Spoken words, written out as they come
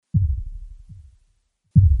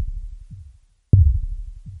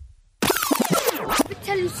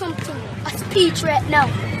tell you something. A speech right now.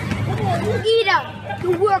 Either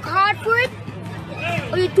you work hard for it,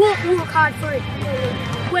 or you don't work hard for it.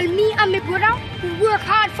 Well, me and my brother, we work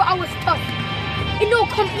hard for our stuff. It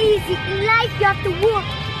don't come easy. In life, you have to work.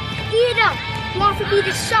 Either you want to be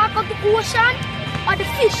the shark of the ocean, or the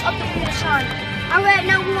fish of the ocean. And right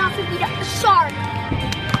now, we want to be the shark.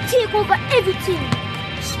 Take over everything.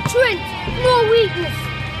 Strength, no weakness.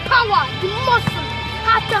 Power, the muscle.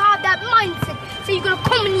 Have to have that mindset. So you're gonna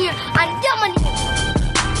come in here and dominate.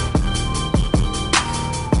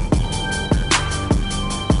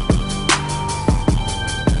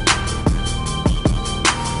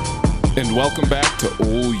 And welcome back to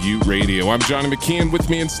OU Radio. I'm Johnny McKeon. With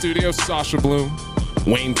me in studio, Sasha Bloom,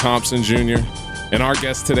 Wayne Thompson Jr., and our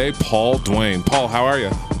guest today, Paul Duane. Paul, how are you?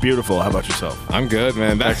 Beautiful. How about yourself? I'm good,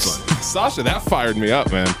 man. Excellent. Sasha, that fired me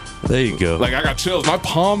up, man. There you go. Like, I got chills. My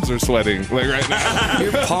palms are sweating, like, right now.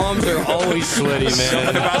 Your palms are always sweaty, man.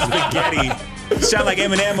 Something about spaghetti. Sound like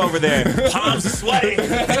Eminem over there. Palms are sweaty.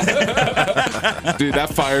 Dude, that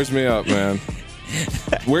fires me up, man.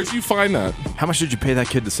 Where'd you find that? How much did you pay that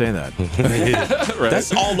kid to say that? Right.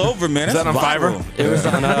 That's all over, man. Is that on Fiverr? It was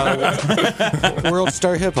on World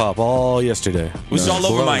Star Hip Hop all yesterday. It was all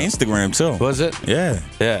over my Instagram, too. Was it? Yeah.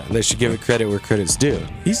 Yeah, they should give it credit where credit's due.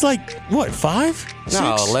 He's like, what, 5?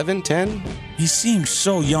 No, 6? 11, 10? He seems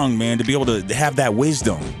so young, man, to be able to have that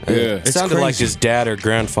wisdom. Yeah. It sounded like crazy. his dad or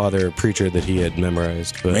grandfather or preacher that he had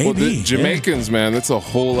memorized. But Maybe. Well, the yeah. Jamaicans, man, that's a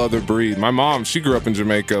whole other breed. My mom, she grew up in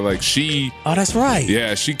Jamaica. Like, Oh, that's right.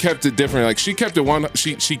 yeah, she kept it different. Like, she kept it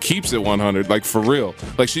she keeps it 100, like, for real.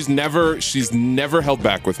 Like, she's never held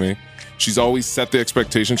back with me. She's always set the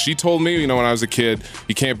expectation. She told me, when I was a kid,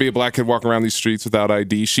 you can't be a black kid walking around these streets without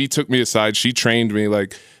ID. She took me aside. She trained me.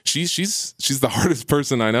 Like, she's the hardest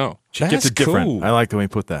person I know. She gets it different. Cool. I like the way you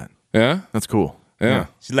put that. Yeah? That's cool. Yeah.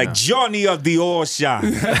 She's like Johnny of the Ocean.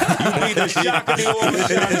 You be the shark of the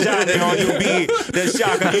ocean, Johnny, or you be the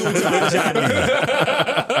shark of the ocean, Johnny.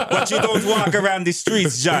 But you don't walk around the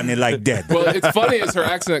streets, Johnny, like that. Well, it's funny as her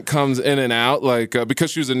accent comes in and out, like,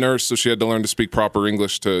 because she was a nurse, so she had to learn to speak proper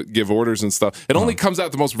English to give orders and stuff. It only comes out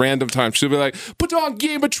at the most random time. She'll be like, put on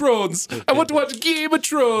Game of Thrones. I want to watch Game of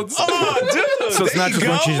Thrones. Oh, dude. So it's not just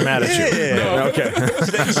when she's mad at you. Yeah. No, okay.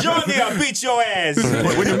 Johnny, I'll beat your ass.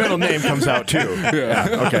 When your middle name comes out, too. Yeah.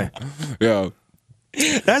 Okay. Yeah.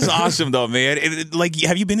 That's awesome, though, man. Like,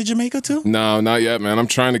 have you been to Jamaica, too? No, not yet, man. I'm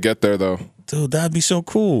trying to get there, though. Dude, that'd be so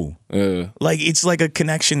cool. Yeah. Like, it's like a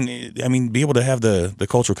connection. I mean, be able to have the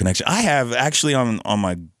cultural connection. I have actually on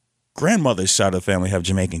my grandmother's side of the family have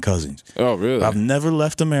Jamaican cousins. Oh, really? I've never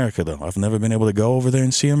left America, though. I've never been able to go over there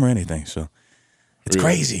and see them or anything. So it's Really?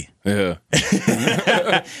 crazy. Yeah.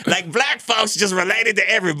 Like, black folks just related to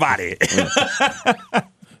everybody.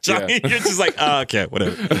 So Yeah. you're just like, oh, okay,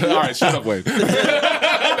 whatever. All right, shut up, Wayne. No,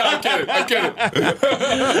 I'm kidding.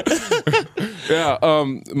 Yeah,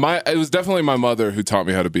 it was definitely my mother who taught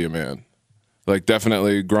me how to be a man. Like,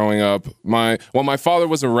 definitely growing up. My father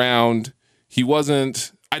was around, I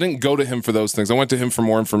didn't go to him for those things. I went to him for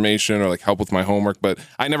more information or like help with my homework, but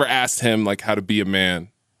I never asked him like how to be a man.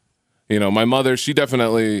 My mother, she's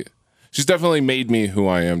definitely made me who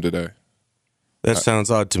I am today. that sounds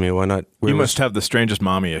odd to me. Why not? You must have the strangest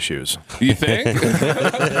mommy issues. You think?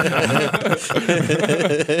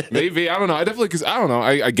 Maybe. I don't know.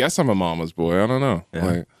 I guess I'm a mama's boy. I don't know.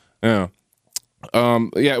 Yeah.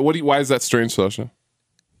 Why is that strange, Sasha?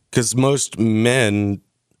 Because most men,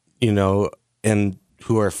 and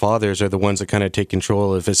who are fathers are the ones that kind of take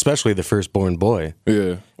control of, especially the firstborn boy.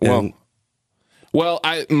 Yeah.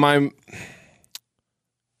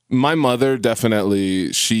 My mother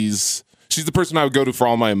definitely, she's the person I would go to for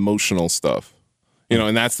all my emotional stuff.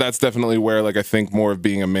 And that's definitely where, like, I think more of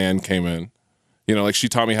being a man came in. Like, she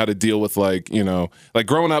taught me how to deal with, like, like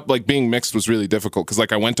growing up, like, being mixed was really difficult because,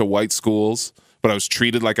 like, I went to white schools, but I was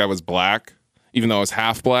treated like I was black, even though I was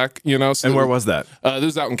half black, So, And where was that? This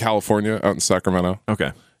was out in California, out in Sacramento.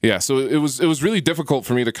 Okay. Yeah, so it was really difficult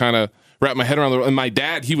for me to kind of wrap my head around and my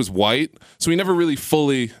dad, he was white, so he never really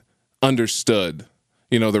fully understood,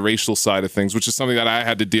 the racial side of things, which is something that I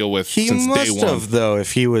had to deal with since day one. He must have, though,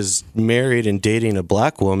 if he was married and dating a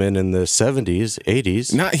black woman in the 70s,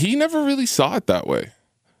 80s. He never really saw it that way.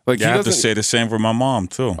 Like, I have to say the same for my mom,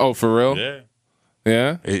 too. Oh, for real? Yeah.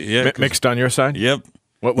 Yeah? Mixed on your side? Yep.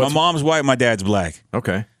 My mom's white, my dad's black.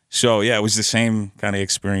 Okay. So, yeah, it was the same kind of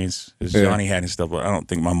experience as Johnny had and stuff, but I don't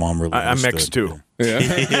think my mom really I'm understood. mixed, too.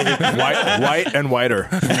 Yeah. White and whiter.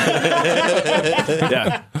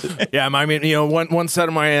 Yeah. Yeah, I mean, one set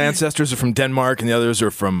of my ancestors are from Denmark and the others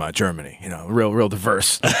are from Germany. Real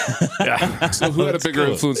diverse. Yeah. So who had a bigger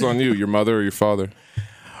influence on you, your mother or your father?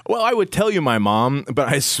 Well, I would tell you my mom, but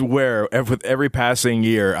I swear, with every passing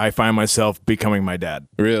year, I find myself becoming my dad.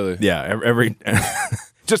 Really? Yeah, every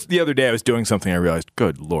just the other day, I was doing something. I realized,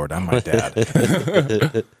 good Lord, I'm my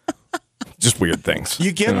dad. Just weird things.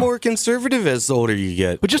 You get more conservative as the older you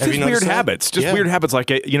get. But just Have these you weird noticed that? habits. Just Yeah. weird habits.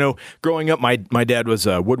 Like, growing up, my dad was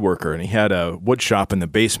a woodworker, and he had a wood shop in the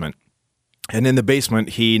basement. And in the basement,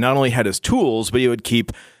 he not only had his tools, but he would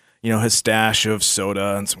keep, his stash of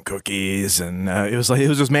soda and some cookies. And it was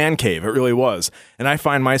his man cave. It really was. And I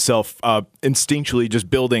find myself instinctually just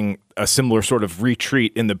building a similar sort of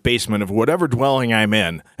retreat in the basement of whatever dwelling I'm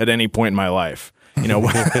in at any point in my life.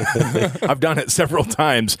 I've done it several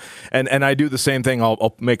times, and I do the same thing.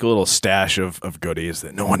 I'll make a little stash of goodies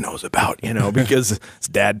that no one knows about, because it's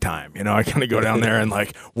dad time. I kind of go down there and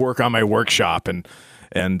like work on my workshop, and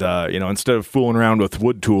instead of fooling around with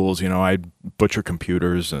wood tools, I butcher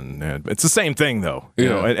computers, and it's the same thing though.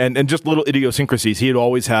 And just little idiosyncrasies. He'd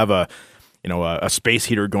always have a space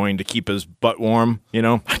heater going to keep his butt warm.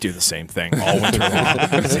 I do the same thing all winter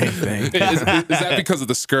long. Same thing. Is that because of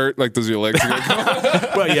the skirt? Like, does your legs get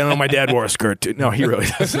cold? Well, my dad wore a skirt too. No, he really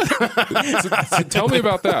doesn't. So tell me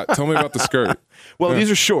about that. Tell me about the skirt. Well, these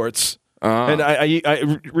are shorts, and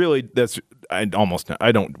I really I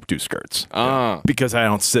don't do skirts because I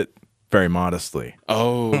don't sit very modestly.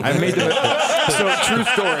 Oh, I made them. So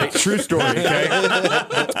true story.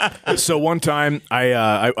 Okay. So one time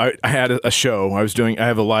I had a show. I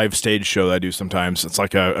have a live stage show that I do sometimes. It's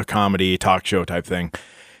like a comedy talk show type thing,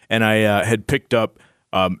 and I had picked up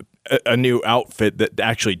a new outfit that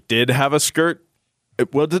actually did have a skirt.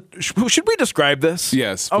 Well, should we describe this?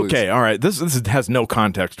 Yes, please. Okay. All right. This has no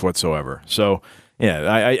context whatsoever. So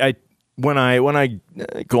yeah, I when I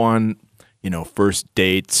go on, first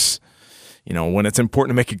dates. When it's important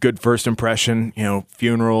to make a good first impression,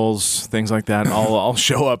 funerals, things like that, I'll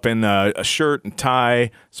show up in a shirt and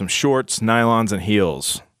tie, some shorts, nylons, and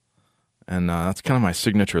heels. And that's kind of my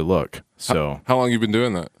signature look. So, how long you been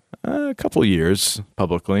doing that? A couple years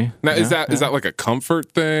publicly. Now, is that like a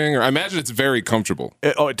comfort thing? Or I imagine it's very comfortable.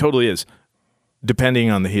 It totally is. Depending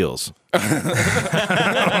on the heels.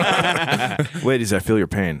 Ladies, I feel your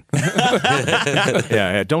pain.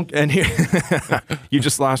 Yeah, don't. And here, you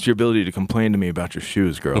just lost your ability to complain to me about your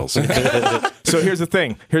shoes, girls. So here's the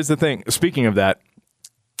thing. Speaking of that,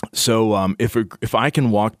 so if I can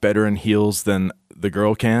walk better in heels than the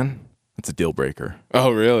girl can, it's a deal breaker.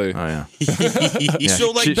 Oh, really? Oh yeah.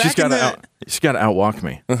 So like she's got to outwalk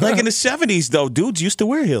me. like in the 70s though, dudes used to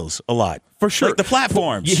wear heels a lot. For sure. Like the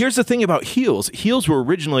platforms. Here's the thing about heels. Heels were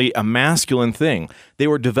originally a masculine thing. They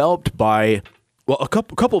were developed by, a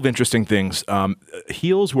couple of interesting things.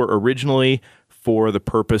 Heels were originally for the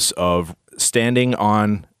purpose of standing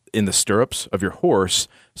in the stirrups of your horse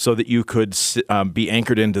so that you could be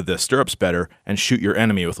anchored into the stirrups better and shoot your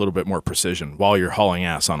enemy with a little bit more precision while you're hauling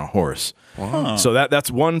ass on a horse. Wow. So that's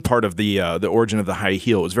one part of the origin of the high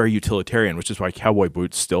heel. It was very utilitarian, which is why cowboy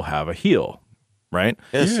boots still have a heel. Right?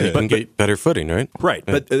 Yes, you can get better footing, right? Right.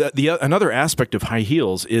 But another aspect of high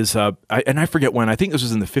heels is, I forget when, I think this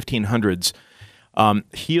was in the 1500s,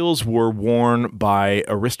 heels were worn by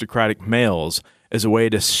aristocratic males as a way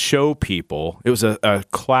to show people. It was a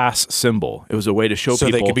class symbol. It was a way to show people.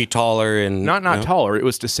 So they could be taller and... Not taller. It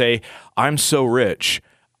was to say, I'm so rich,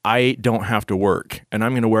 I don't have to work. And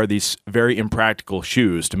I'm going to wear these very impractical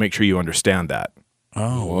shoes to make sure you understand that.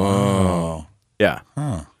 Oh, wow. Yeah.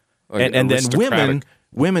 Huh. Like And then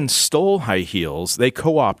women stole high heels. They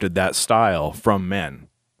co-opted that style from men.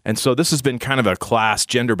 And so this has been kind of a class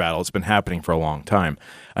gender battle. It's been happening for a long time.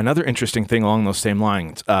 Another interesting thing along those same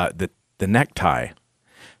lines, the necktie.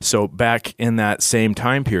 So back in that same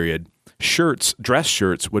time period, dress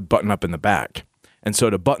shirts would button up in the back. And so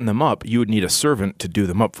to button them up, you would need a servant to do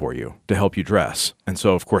them up for you, to help you dress. And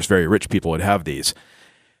so, of course, very rich people would have these.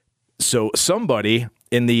 So somebody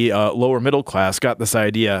in the lower middle class got this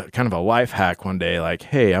idea, kind of a life hack one day, like,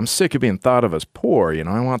 hey, I'm sick of being thought of as poor.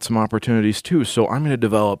 I want some opportunities too. So I'm going to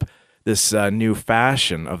develop this new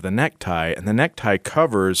fashion of the necktie. And the necktie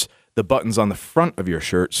covers the buttons on the front of your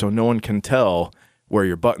shirt so no one can tell where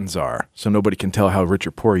your buttons are. So nobody can tell how rich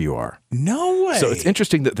or poor you are. No way. So it's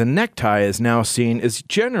interesting that the necktie is now seen as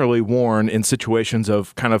generally worn in situations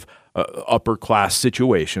of kind of upper class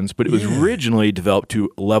situations, but it was originally developed to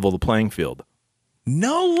level the playing field.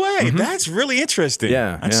 No way. Mm-hmm. That's really interesting.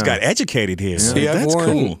 Yeah, I just got educated here. See, I've That's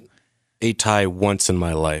worn cool. a tie once in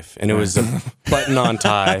my life, and it was a button-on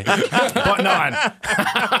tie. Button on.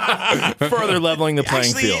 Further leveling the playing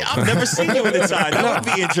Actually, field. I've never seen you in a tie. That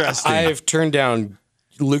would be interesting. I've turned down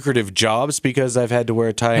lucrative jobs because I've had to wear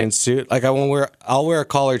a tie and suit. Like I'll wear a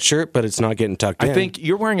collared shirt, but it's not getting tucked in. I think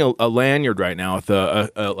you're wearing a lanyard right now with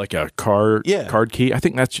like a card key. I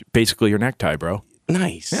think that's basically your necktie, bro.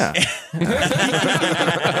 Nice. Yeah. I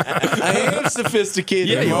am sophisticated.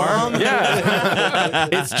 Yeah, you Mom. are. Yeah.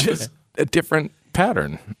 It's just a different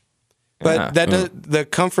pattern. But the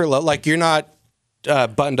comfort level, like you're not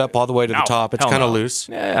buttoned up all the way to the top. It's kind of loose.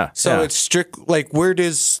 Yeah. So it's strict. Like, where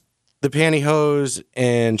does the pantyhose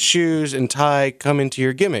and shoes and tie come into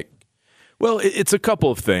your gimmick? Well, it's a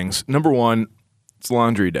couple of things. Number one, it's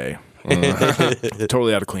laundry day.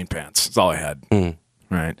 Totally out of clean pants. That's all I had.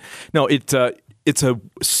 Right. No, it's a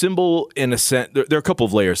symbol in a sense. There are a couple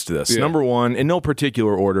of layers to this. Yeah. Number one, in no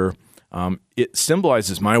particular order, it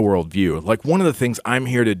symbolizes my worldview. Like, one of the things I'm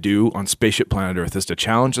here to do on Spaceship Planet Earth is to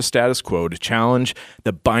challenge the status quo, to challenge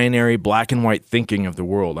the binary black and white thinking of the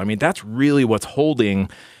world. I mean, that's really what's holding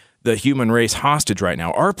the human race hostage right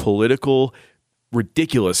now. Our political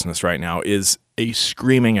ridiculousness right now is a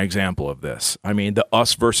screaming example of this. I mean, the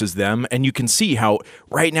us versus them, and you can see how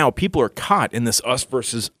right now people are caught in this us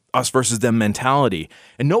versus them mentality,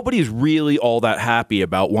 and nobody's really all that happy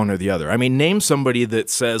about one or the other. I mean, name somebody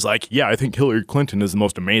that says, like, yeah, I think Hillary Clinton is the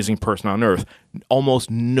most amazing person on earth.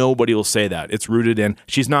 Almost nobody will say that. It's rooted in,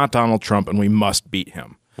 she's not Donald Trump and we must beat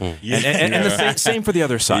him. And the same for the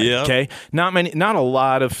other side. Yep. Okay, not a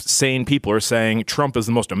lot of sane people are saying Trump is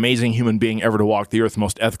the most amazing human being ever to walk the earth,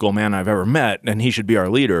 most ethical man I've ever met, and he should be our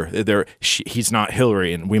leader. He's not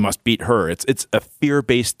Hillary, and we must beat her. It's a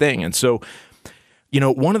fear-based thing, and so, you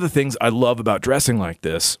know, one of the things I love about dressing like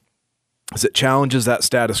this is it challenges that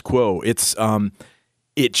status quo.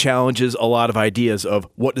 It challenges a lot of ideas of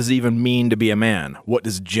what does it even mean to be a man? What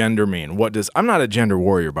does gender mean? I'm not a gender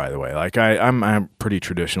warrior, by the way. Like I'm pretty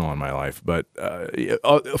traditional in my life, but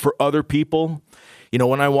for other people, you know,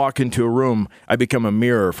 when I walk into a room, I become a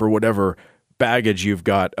mirror for whatever baggage you've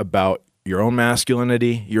got about your own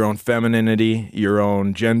masculinity, your own femininity, your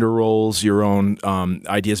own gender roles, your own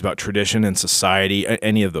ideas about tradition and society,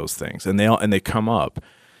 any of those things, and they come up.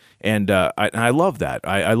 And I love that.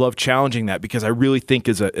 I love challenging that because I really think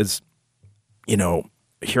as you know,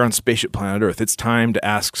 here on Spaceship Planet Earth, it's time to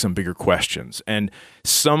ask some bigger questions. And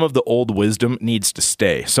some of the old wisdom needs to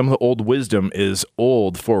stay. Some of the old wisdom is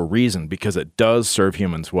old for a reason because it does serve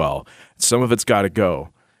humans well. Some of it's got to go.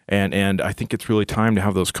 And I think it's really time to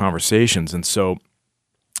have those conversations. And so,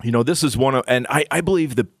 you know, this is and I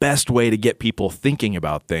believe the best way to get people thinking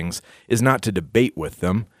about things is not to debate with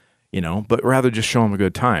them, you know, but rather just show them a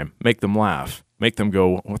good time, make them laugh, make them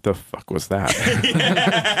go, what the fuck was that?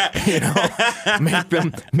 You know,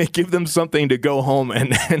 give them something to go home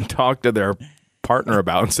and talk to their partner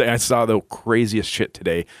about and say, I saw the craziest shit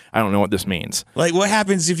today. I don't know what this means. Like, what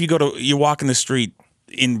happens if you're walking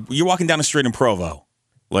down the street in Provo?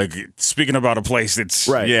 Like, speaking about a place that's,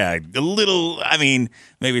 right. Yeah, a little, I mean,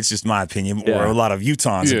 maybe it's just my opinion or a lot of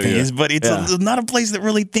Utahns' opinions, but it's not a place that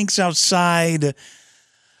really thinks outside the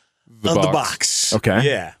box. Okay.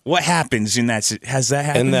 Yeah. What happens in that? Has that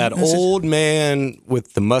happened? And that old man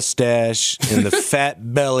with the mustache and the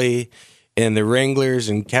fat belly and the Wranglers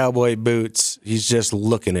and cowboy boots, he's just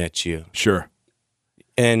looking at you. Sure.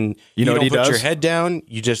 And you know don't what he put does? your head down,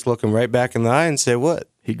 you just look him right back in the eye and say, what?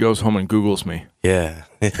 He goes home and Googles me. Yeah.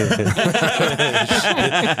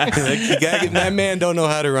 That man don't know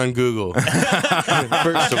how to run Google.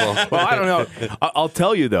 First of all. Well, I don't know. I'll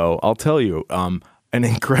tell you, an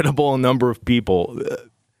incredible number of people,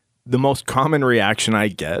 the most common reaction I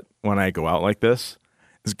get when I go out like this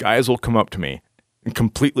is guys will come up to me and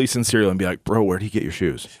completely sincerely and be like, bro, where do you get your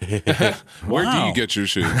shoes? Where do you get your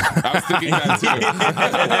shoes? I was thinking that too. Like,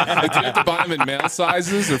 do you have to buy them in male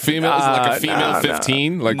sizes or females? Like a female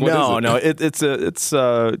 15? Like, what is it? It's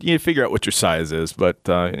you figure out what your size is, but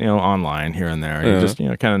you know, online here and there, you just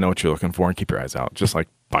kind of know what you're looking for and keep your eyes out, just like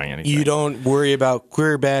buying anything. You don't worry about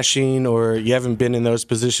queer bashing, or you haven't been in those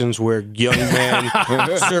positions where young men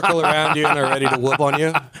circle around you and are ready to whoop on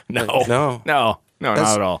you? No, not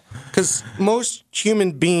at all. Because most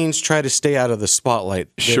human beings try to stay out of the spotlight.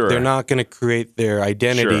 Sure. They're not going to create their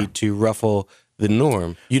identity to ruffle the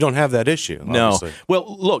norm. You don't have that issue, obviously. No.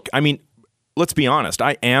 Well, look, I mean, let's be honest.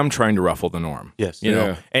 I am trying to ruffle the norm. Yes. You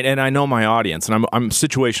know, and I know my audience, and I'm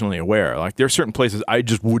situationally aware. Like, there are certain places I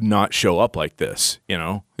just would not show up like this, you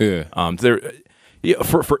know? Yeah.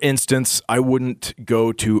 For instance, I wouldn't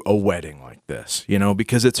go to a wedding like this, you know,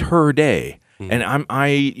 because it's her day. And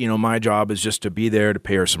my job is just to be there to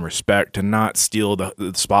pay her some respect, to not steal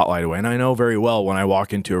the spotlight away. And I know very well when I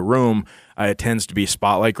walk into a room, it tends to be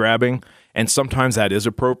spotlight grabbing. And sometimes that is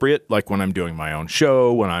appropriate, like when I'm doing my own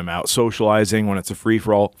show, when I'm out socializing, when it's a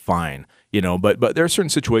free-for-all, fine. But there are certain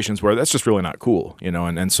situations where that's just really not cool,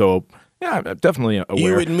 and so yeah, I'm definitely aware.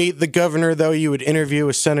 You would meet the governor, though. You would interview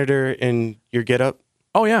a senator in your getup.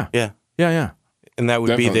 Oh yeah, Yeah. And that would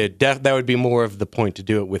Definitely. that would be more of the point to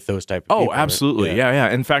do it with those type of people. Oh, absolutely.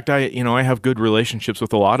 Yeah. In fact, I have good relationships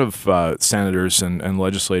with a lot of senators and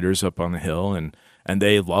legislators up on the Hill, and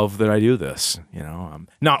they love that I do this.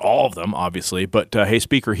 Not all of them, obviously, but hey,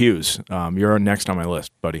 Speaker Hughes, you're next on my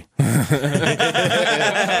list, buddy. I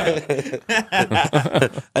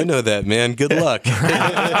know that, man. Good luck.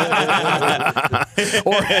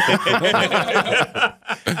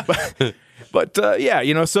 But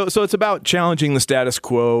yeah, so it's about challenging the status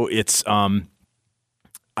quo. It's I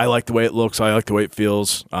like the way it looks. I like the way it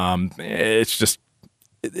feels. It's just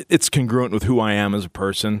it's congruent with who I am as a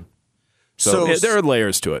person. So there are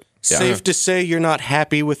layers to it. Yeah. Safe to say you're not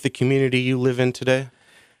happy with the community you live in today?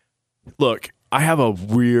 Look, I have a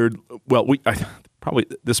weird. Well,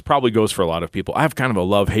 this probably goes for a lot of people. I have kind of a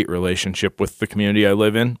love-hate relationship with the community I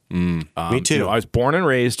live in. Me too. I was born and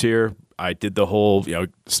raised here. I did the whole,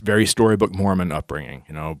 very storybook Mormon upbringing.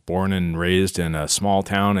 Born and raised in a small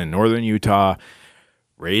town in northern Utah,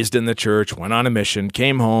 raised in the church, went on a mission,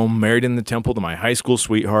 came home, married in the temple to my high school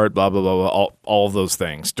sweetheart, blah, blah, blah, blah, all of those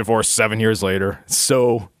things. Divorced 7 years later.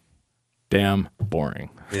 So damn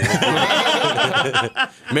boring.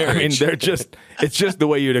 Marriage. It's just the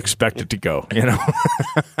way you'd expect it to go,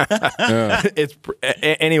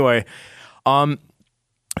 Anyway,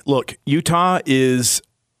 look, Utah is.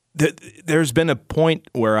 There's been a point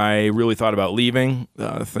where I really thought about leaving,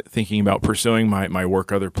 thinking about pursuing my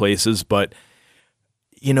work other places. But,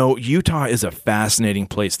 Utah is a fascinating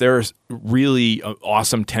place. There's really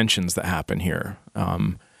awesome tensions that happen here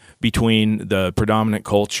between the predominant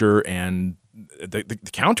culture and the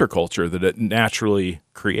counterculture that it naturally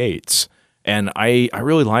creates. And I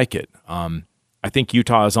really like it. I think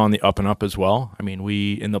Utah is on the up and up as well. I mean,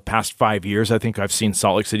 in the past 5 years, I think I've seen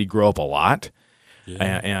Salt Lake City grow up a lot.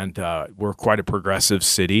 Yeah. And we're quite a progressive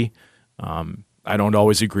city. I don't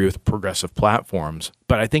always agree with progressive platforms,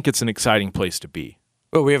 but I think it's an exciting place to be.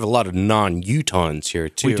 Well, we have a lot of non-Utahns here,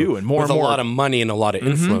 too. We do, and more with and more. a lot of money and a lot of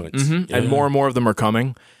influence. Yeah. And more of them are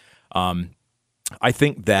coming. I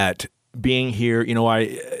think that being here,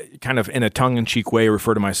 I kind of in a tongue-in-cheek way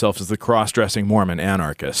refer to myself as the cross-dressing Mormon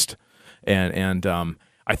anarchist. And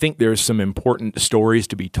I think there's some important stories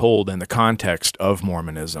to be told in the context of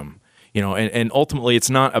Mormonism. And ultimately, it's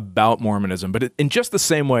not about Mormonism, but in just the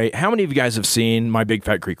same way, how many of you guys have seen My Big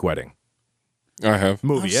Fat Greek Wedding? I have.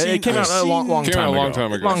 Movie. It came out a long time ago. Long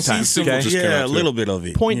time ago. Long time. Okay? Yeah, a little bit of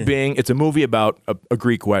it. Point being, it's a movie about a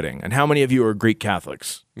Greek wedding. And how many of you are Greek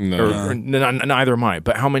Catholics? No. Neither am I.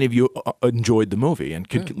 But how many of you enjoyed the movie and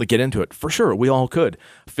could get into it? For sure, we all could.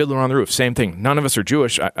 Fiddler on the Roof, same thing. None of us are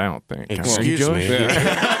Jewish. I don't think. Excuse me.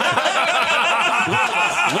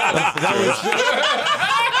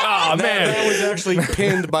 Oh, man. That was actually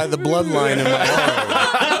pinned by the bloodline in my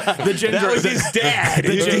heart. The ginger, That was his dad.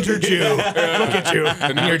 the ginger Jew. Look at you.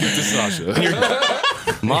 And now you're just Sasha.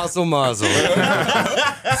 Mazel, mazel.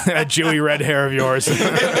 That Jewy red hair of yours. I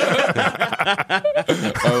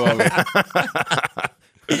love it.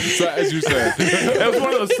 So, as you said, It was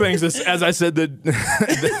one of those things, as I said,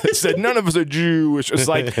 that said none of us are Jewish. It's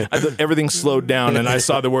like everything slowed down, and I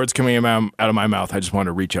saw the words coming out of my mouth. I just wanted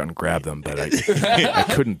to reach out and grab them, but I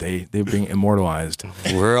couldn't. They were being immortalized.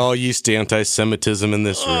 We're all used to anti-Semitism in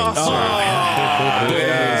this room.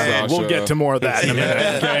 Sasha. We'll get to more of that in a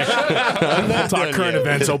minute. Okay? We'll talk current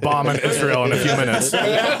events, Obama and Israel in a few minutes.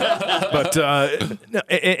 But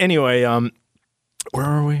anyway, where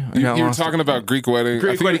are we? You were talking about Greek wedding.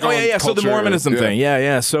 Greek wedding. Oh, yeah. So the Mormonism thing.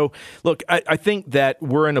 Yeah. So, look, I think that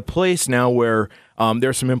we're in a place now where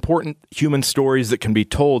there's some important human stories that can be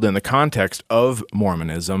told in the context of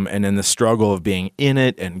Mormonism and in the struggle of being in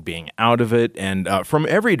it and being out of it and from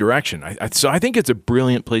every direction. So I think it's a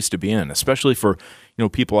brilliant place to be in, especially for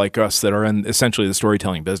people like us that are in essentially the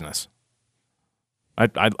storytelling business.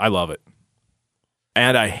 I love it.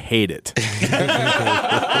 And I hate it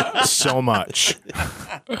so much,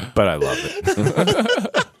 but I love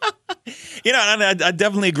it. I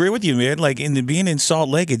definitely agree with you, man. Like being in Salt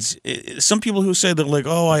Lake, it's some people who say they're like,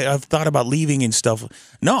 "Oh, I've thought about leaving and stuff."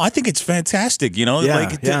 No, I think it's fantastic.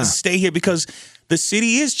 To stay here because the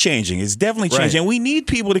city is changing. It's definitely changing, and we need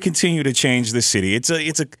people to continue to change the city. It's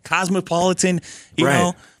a cosmopolitan,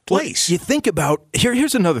 place. Well, you think about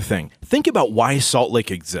here's another thing. Think about why Salt Lake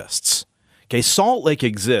exists. Okay, Salt Lake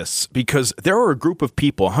exists because there were a group of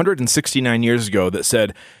people 169 years ago that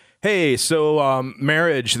said, hey, so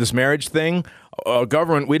this marriage thing,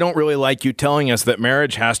 government, we don't really like you telling us that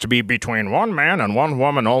marriage has to be between one man and one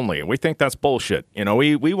woman only. We think that's bullshit.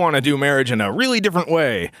 We want to do marriage in a really different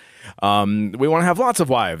way. We want to have lots of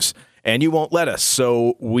wives. And you won't let us,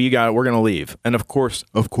 so we're going to leave. And of course,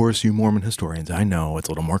 you Mormon historians, I know it's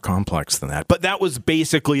a little more complex than that, but that was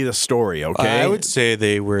basically the story. Okay, I would say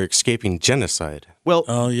they were escaping genocide. Well,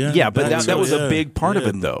 but that was a big part of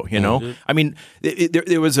it, though. I mean,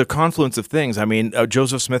 there was a confluence of things. I mean,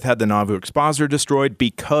 Joseph Smith had the Nauvoo Expositor destroyed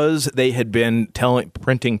because they had been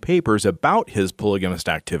printing papers about his polygamist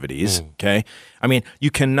activities. Okay, I mean, you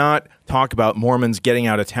cannot talk about Mormons getting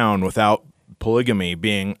out of town without polygamy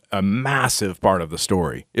being a massive part of the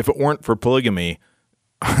story. If it weren't for polygamy,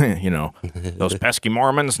 those pesky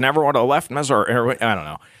Mormons never would have left Missouri. I don't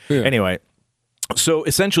know. Yeah. Anyway, so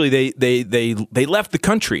essentially they left the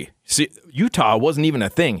country. See, Utah wasn't even a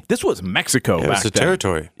thing. This was Mexico back then. It was a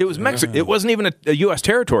territory. It was Mexico. It wasn't even a U.S.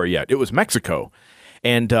 territory yet. It was Mexico.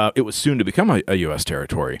 And it was soon to become a U.S.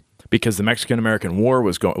 territory, because the Mexican-American War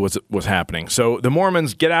was happening. So the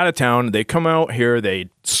Mormons get out of town. They come out here. They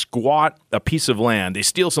squat a piece of land. They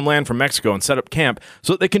steal some land from Mexico and set up camp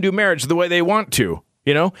so that they can do marriage the way they want to,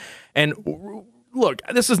 And look,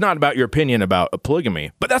 this is not about your opinion about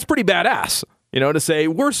polygamy, but that's pretty badass, to say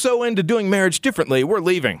we're so into doing marriage differently, we're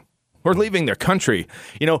leaving. We're leaving their country.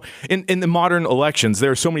 In the modern elections, there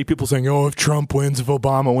are so many people saying, if Trump wins, if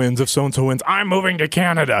Obama wins, if so-and-so wins, I'm moving to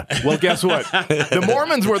Canada. Well, guess what? The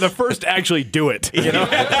Mormons were the first to actually do it.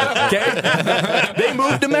 Okay? They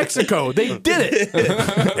moved to Mexico. They did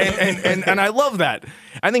it. And I love that.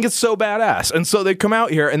 I think it's so badass. And so they come out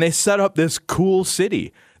here and they set up this cool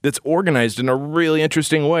city that's organized in a really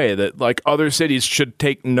interesting way that other cities should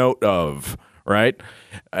take note of, right?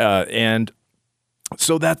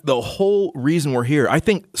 So that's the whole reason we're here. I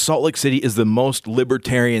think Salt Lake City is the most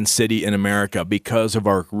libertarian city in America because of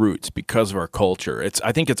our roots, because of our culture.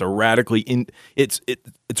 I think it's a radically its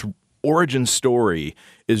origin story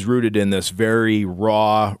is rooted in this very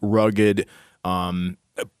raw, rugged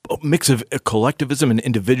mix of collectivism and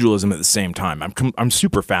individualism at the same time. I'm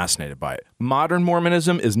super fascinated by it. Modern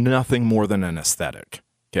Mormonism is nothing more than an aesthetic.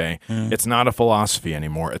 Okay, It's not a philosophy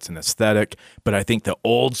anymore. It's an aesthetic. But I think the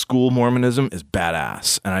old school Mormonism is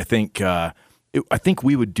badass, and I think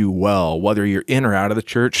we would do well, whether you're in or out of the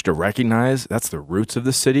church, to recognize that's the roots of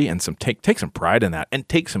the city and take some pride in that, and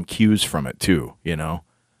take some cues from it too.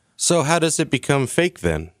 So how does it become fake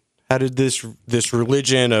then? How did this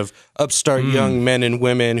religion of upstart young men and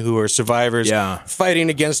women who are survivors fighting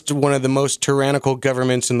against one of the most tyrannical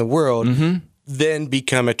governments in the world? Then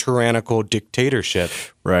become a tyrannical dictatorship?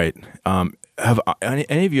 Right. Have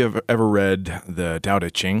any of you ever read the Tao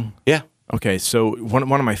Te Ching? Yeah. Okay, so one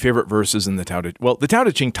of my favorite verses in the Tao Te the Tao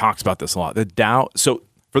Te Ching talks about this a lot. So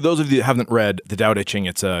for those of you that haven't read the Tao Te Ching,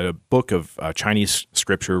 it's a book of Chinese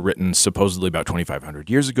scripture written supposedly about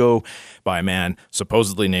 2,500 years ago by a man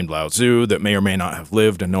supposedly named Lao Tzu that may or may not have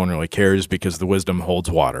lived, and no one really cares because the wisdom holds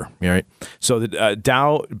water. Right. So the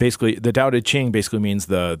Tao Te Ching basically means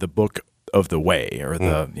the book of the way, or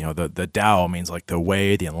the Tao means the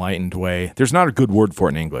way, the enlightened way. There's not a good word for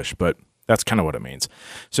it in English, but that's kind of what it means.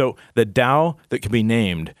 So the Tao that can be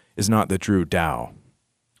named is not the true Tao.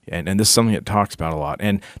 And this is something it talks about a lot.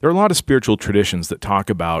 And there are a lot of spiritual traditions that talk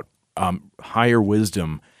about higher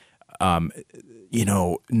wisdom,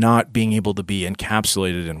 not being able to be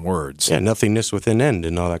encapsulated in words. Yeah, nothingness with an end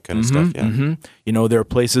and all that kind of stuff. Yeah. There are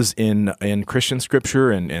places in Christian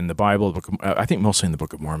scripture and in the Bible, I think mostly in the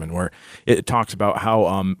Book of Mormon, where it talks about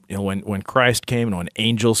how when Christ came and when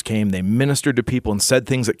angels came, they ministered to people and said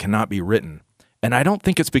things that cannot be written. And I don't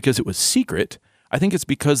think it's because it was secret. I think it's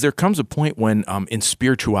because there comes a point when in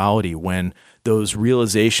spirituality, when those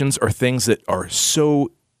realizations are things that are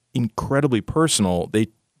so incredibly personal,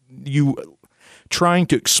 trying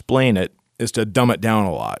to explain it is to dumb it down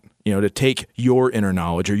a lot, to take your inner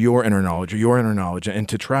knowledge or your inner knowledge or your inner knowledge and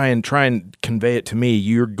to try and convey it to me.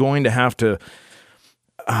 You're going to have to,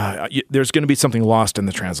 there's going to be something lost in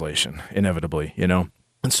the translation, inevitably,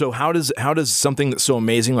 And so how does something that's so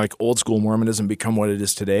amazing like old school Mormonism become what it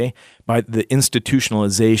is today? By the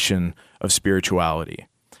institutionalization of spirituality.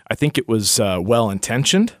 I think it was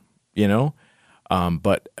well-intentioned,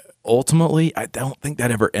 but ultimately I don't think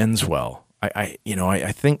that ever ends well. I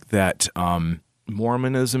think that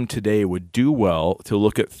Mormonism today would do well to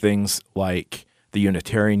look at things like the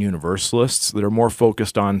Unitarian Universalists that are more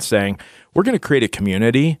focused on saying, we're going to create a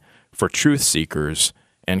community for truth seekers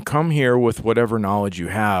and come here with whatever knowledge you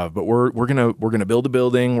have, but we're gonna build a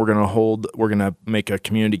building, we're gonna make a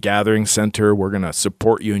community gathering center, we're gonna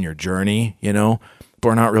support you in your journey, but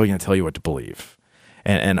we're not really gonna tell you what to believe.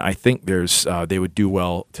 And I think they would do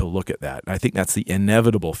well to look at that. I think that's the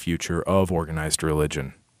inevitable future of organized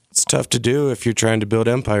religion. It's tough to do if you're trying to build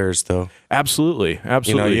empires, though. Absolutely.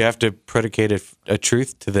 You have to predicate a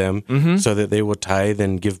truth to them so that they will tithe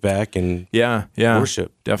and give back and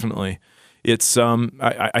worship. Definitely. It's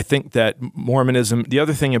I think that Mormonism, the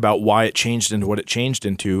other thing about why it changed into what it changed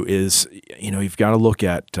into is, you've got to look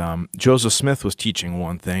at Joseph Smith was teaching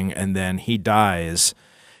one thing, and then he dies,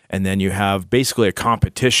 and then you have basically a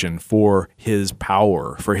competition for his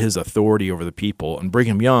power, for his authority over the people. And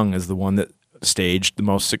Brigham Young is the one that staged the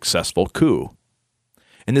most successful coup.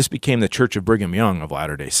 And this became the Church of Brigham Young of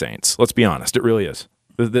Latter-day Saints. Let's be honest, it really is.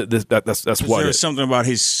 That's what there's something about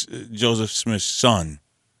his Joseph Smith's son.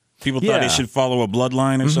 People thought he should follow a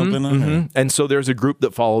bloodline or something. And so there's a group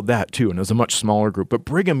that followed that too, and it was a much smaller group. But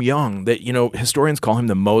Brigham Young, that historians call him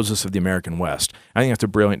the Moses of the American West. I think that's a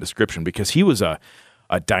brilliant description because he was a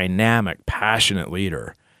dynamic, passionate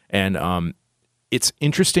leader. And it's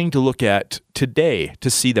interesting to look at today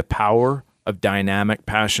to see the power of dynamic,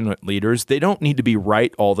 passionate leaders. They don't need to be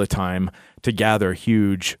right all the time to gather a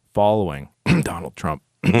huge following. Donald Trump.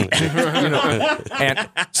 And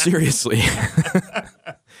seriously.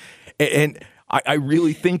 And I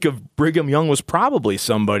really think of Brigham Young was probably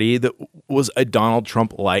somebody that was a Donald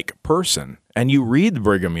Trump-like person. And you read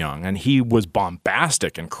Brigham Young, and he was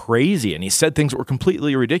bombastic and crazy, and he said things that were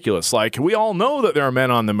completely ridiculous, like, we all know that there are men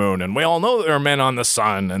on the moon, and we all know that there are men on the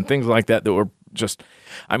sun, and things like that were just,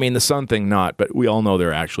 the sun thing not, but we all know there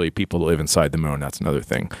are actually people that live inside the moon. That's another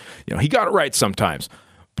thing. He got it right sometimes.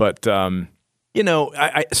 But, so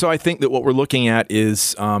I think that what we're looking at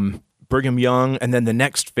is Brigham Young, and then the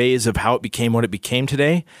next phase of how it became what it became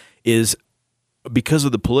today is because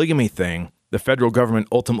of the polygamy thing, the federal government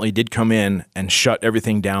ultimately did come in and shut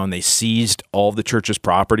everything down. They seized all of the church's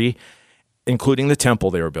property, including the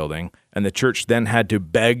temple they were building, and the church then had to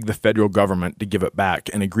beg the federal government to give it back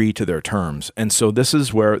and agree to their terms. And so this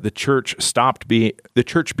is where the church the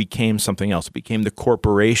church became something else. It became the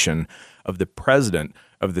corporation of the president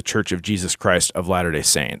of the Church of Jesus Christ of Latter-day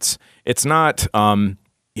Saints. It's not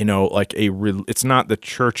it's not the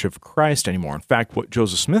Church of Christ anymore. In fact, what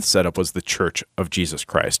Joseph Smith set up was the Church of Jesus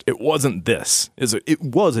Christ. It wasn't this. It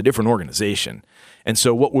was a different organization. And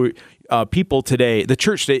so people today, the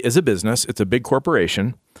church today is a business. It's a big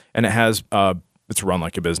corporation, and it's run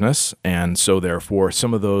like a business. And so therefore,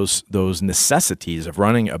 some of those necessities of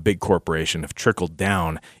running a big corporation have trickled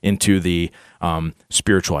down into the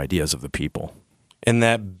spiritual ideas of the people. And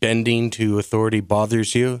that bending to authority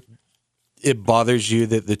bothers you? It bothers you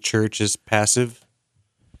that the church is passive?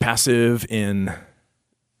 Passive in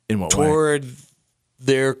what way? Toward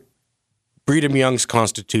their Brigham Young's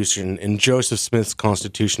Constitution and Joseph Smith's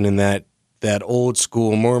Constitution and that old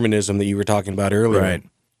school Mormonism that you were talking about earlier. Right.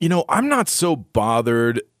 I'm not so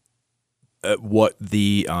bothered at what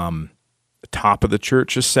the top of the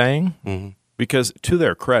church is saying, because to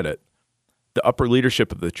their credit, the upper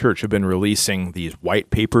leadership of the church have been releasing these white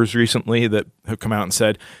papers recently that have come out and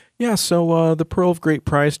said, so the pearl of great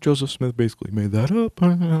price, Joseph Smith basically made that up. All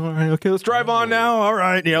right, okay, let's drive on now. All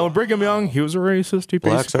right, Brigham Young, he was a racist.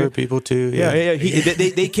 Blacks are people too. Yeah.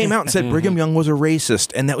 They came out and said Brigham Young was a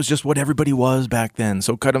racist, and that was just what everybody was back then.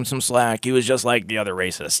 So cut him some slack. He was just like the other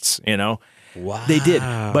racists, Wow. They did.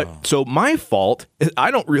 But so my fault is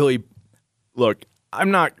I don't really look.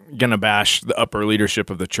 I'm not gonna bash the upper leadership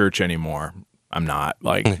of the church anymore. I'm not.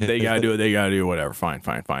 Like, they gotta do it. They gotta do whatever. Fine.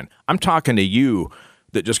 I'm talking to you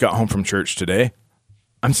that just got home from church today.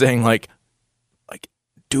 I'm saying like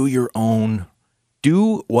do your own,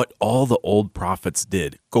 do what all the old prophets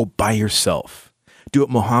did. Go by yourself. Do what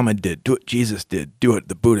Muhammad did. Do what Jesus did. Do what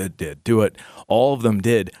the Buddha did. Do what all of them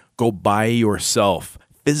did. Go by yourself.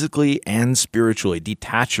 Physically and spiritually,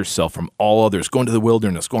 detach yourself from all others. Go into the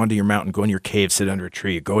wilderness, go into your mountain, go into your cave, sit under a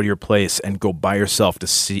tree, go to your place, and go by yourself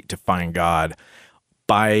to find God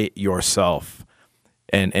by yourself.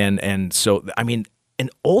 And so, and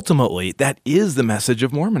ultimately, that is the message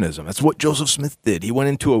of Mormonism. That's what Joseph Smith did. He went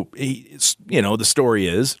into the story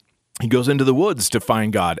is, he goes into the woods to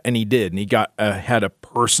find God, and he did, and he had a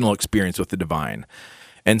personal experience with the divine.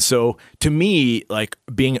 And so, to me, like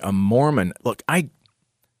being a Mormon, look,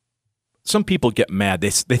 some people get mad. They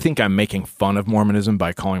think I'm making fun of Mormonism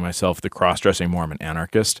by calling myself the cross-dressing Mormon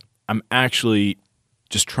anarchist. I'm actually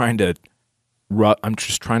just trying to rock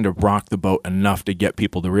the boat enough to get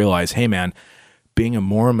people to realize, hey man, being a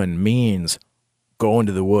Mormon means go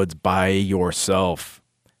into the woods by yourself.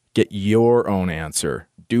 Get your own answer.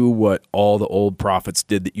 Do what all the old prophets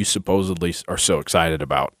did that you supposedly are so excited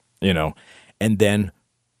about, and then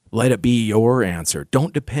let it be your answer.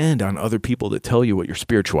 Don't depend on other people to tell you what your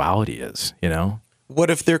spirituality is, what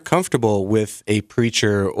if they're comfortable with a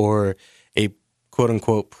preacher or a quote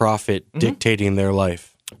unquote prophet dictating their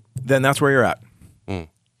life? Then that's where you're at.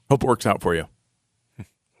 Hope it works out for you.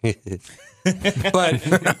 But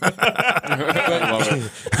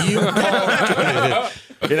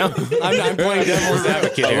I'm playing devil's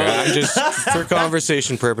advocate here. I'm just for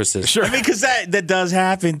conversation purposes. Sure. I mean, because that does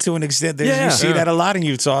happen to an extent. You see that a lot in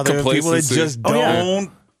Utah. There are people that just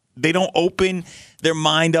they don't open their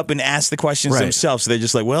mind up and ask the questions themselves. So they're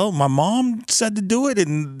just like, well, my mom said to do it,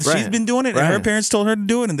 and she's been doing it, and her parents told her to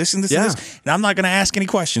do it, and this and this and this. And I'm not going to ask any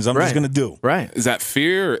questions. I'm just going to do. Right. Is that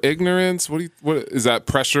fear or ignorance? What is that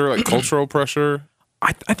pressure, like cultural pressure?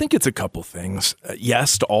 I think it's a couple things.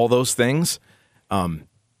 Yes to all those things.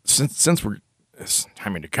 Since we're, I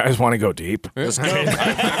mean, do you guys want to go deep? Let's go. Down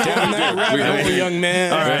that rabbit hole, young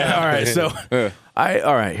man. All right. So,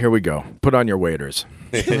 all right, here we go. Put on your waders.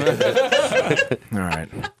 All right.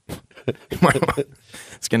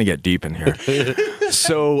 It's going to get deep in here.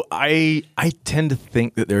 So I tend to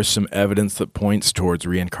think that there's some evidence that points towards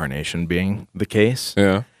reincarnation being the case.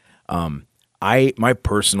 Yeah. My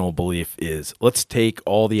personal belief is, let's take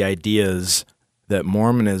all the ideas that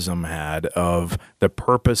Mormonism had of the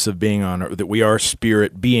purpose of being on Earth, that we are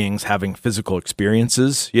spirit beings having physical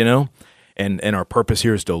experiences, and our purpose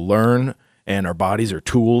here is to learn, and our bodies are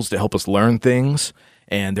tools to help us learn things,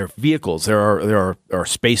 and they're vehicles. There are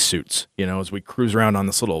space suits, as we cruise around on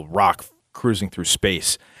this little rock cruising through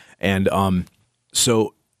space. And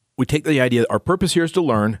so we take the idea that our purpose here is to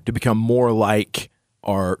learn, to become more like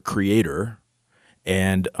our creator.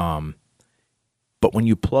 And but when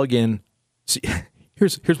you plug in, see,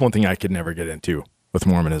 here's one thing I could never get into with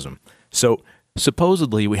Mormonism. So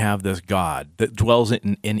supposedly we have this God that dwells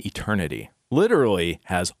in eternity, literally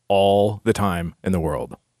has all the time in the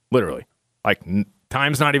world, literally, like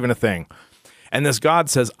time's not even a thing. And this God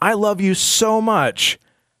says, I love you so much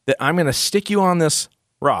that I'm going to stick you on this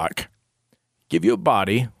rock, give you a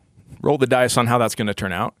body, roll the dice on how that's going to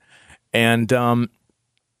turn out, and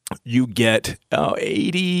you get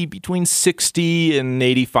between 60 and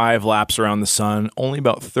 85 laps around the sun, only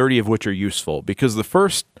about 30 of which are useful, because the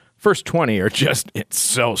first 20 are it's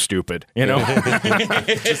so stupid,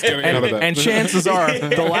 Just getting out of that. And chances are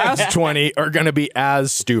the last 20 are going to be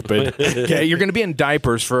as stupid. Okay, you're going to be in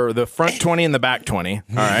diapers for the front 20 and the back 20.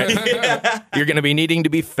 All right, You're going to be needing to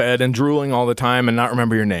be fed and drooling all the time and not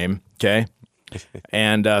remember your name. Okay,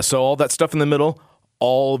 and so all that stuff in the middle,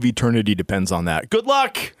 all of eternity depends on that. Good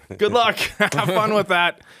luck. Have fun with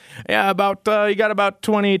that. Yeah, you got about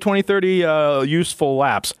 20, 30 useful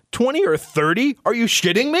laps. 20 or 30? Are you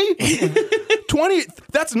shitting me? 20,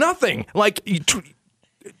 that's nothing. Like,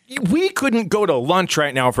 we couldn't go to lunch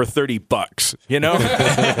right now for $30,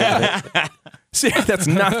 See, that's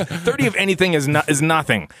not 30 of anything is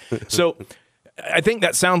nothing. So I think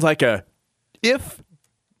that sounds like if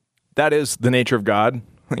that is the nature of God,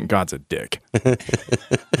 I think God's a dick.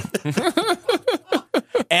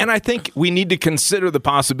 And I think we need to consider the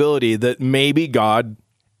possibility that maybe God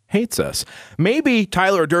hates us. Maybe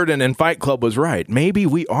Tyler Durden in Fight Club was right. Maybe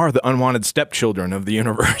we are the unwanted stepchildren of the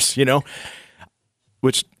universe,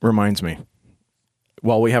 Which reminds me,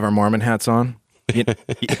 while we have our Mormon hats on,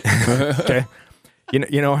 okay,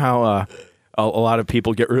 you know how a lot of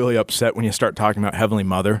people get really upset when you start talking about Heavenly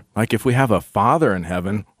Mother. Like, if we have a Father in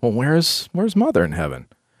heaven, well, where's Mother in heaven?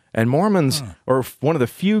 And Mormons are one of the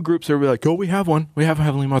few groups that are like, oh, we have one. We have a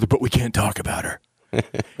Heavenly Mother, but we can't talk about her.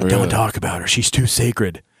 Don't talk about her. She's too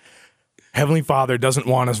sacred. Heavenly Father doesn't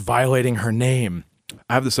want us violating her name.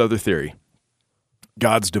 I have this other theory.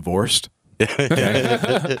 God's divorced.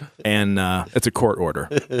 Okay? And it's a court order.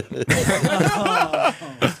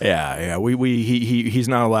 Yeah. He's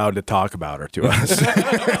not allowed to talk about her to us.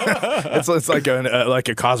 It's like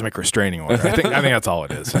a cosmic restraining order. I think that's all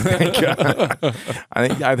it is. I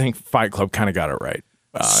think Fight Club kind of got it right.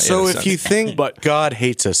 So if you think God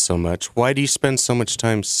hates us so much, why do you spend so much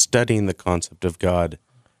time studying the concept of God?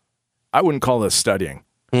 I wouldn't call this studying.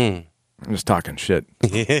 I'm just talking shit.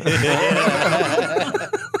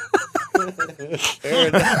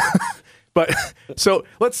 But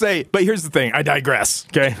here's the thing. I digress.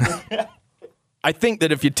 Okay. I think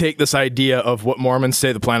that if you take this idea of what Mormons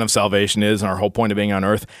say the plan of salvation is and our whole point of being on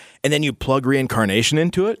Earth, and then you plug reincarnation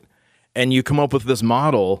into it, and you come up with this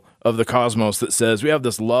model of the cosmos that says we have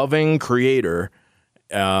this loving creator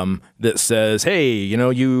that says, hey,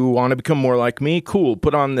 you want to become more like me? Cool.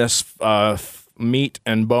 Put on this meat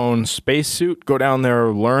and bone spacesuit, go down there,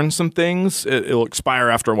 learn some things. It'll expire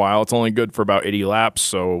after a while. It's only good for about 80 laps.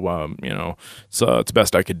 So, so it's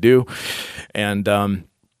best I could do. And,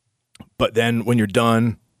 but then when you're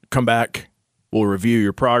done, come back, we'll review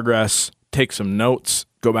your progress, take some notes,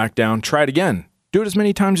 go back down, try it again. Do it as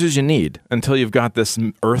many times as you need until you've got this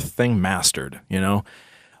earth thing mastered,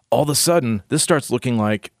 All of a sudden, this starts looking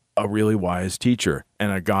like a really wise teacher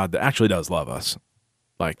and a God that actually does love us.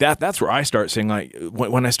 Like that's where I start saying, like,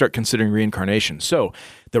 when I start considering reincarnation. So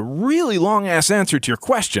the really long-ass answer to your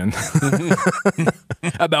question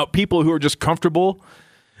about people who are just comfortable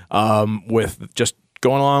with just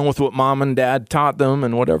going along with what mom and dad taught them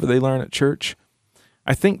and whatever they learn at church,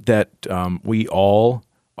 I think that we all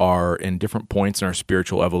are in different points in our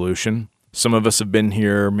spiritual evolution. Some of us have been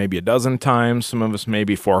here maybe a dozen times. Some of us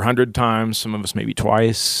maybe 400 times. Some of us maybe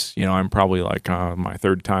twice. I'm probably like my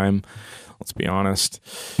third time. Let's be honest.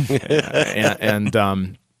 and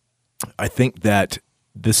I think that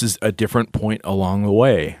this is a different point along the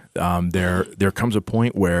way. There comes a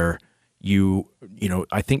point where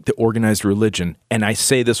I think the organized religion, and I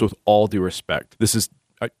say this with all due respect, this is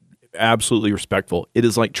absolutely respectful. It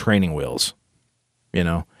is like training wheels.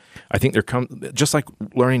 I think just like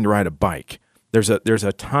learning to ride a bike. There's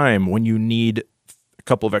a time when you need a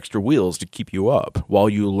couple of extra wheels to keep you up while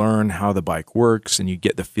you learn how the bike works and you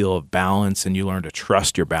get the feel of balance and you learn to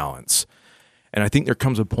trust your balance. And I think there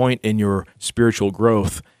comes a point in your spiritual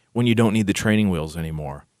growth when you don't need the training wheels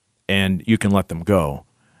anymore and you can let them go.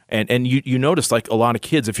 And you notice, like a lot of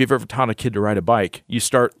kids, if you've ever taught a kid to ride a bike, you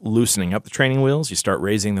start loosening up the training wheels, you start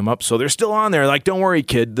raising them up. So they're still on there. Like, don't worry,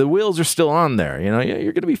 kid, the wheels are still on there.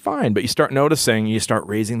 You're going to be fine. But you start noticing, you start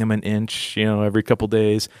raising them an inch, every couple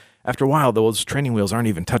days. After a while, those training wheels aren't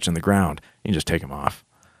even touching the ground. You can just take them off.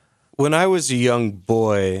 When I was a young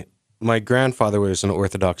boy, my grandfather was an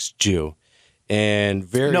Orthodox Jew.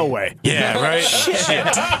 And No way. Yeah, right? Shit.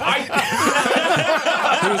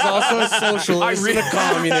 He was also a socialist and a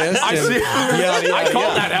communist. I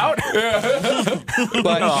called that out.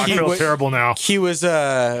 But I feel terrible now. He was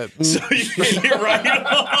So you're right.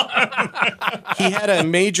 he had a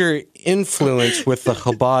major influence with the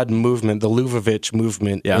Chabad movement, the Lubavitch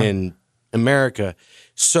movement in America.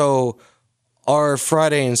 So our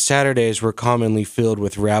Friday and Saturdays were commonly filled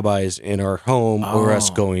with rabbis in our home or us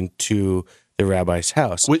going to the rabbi's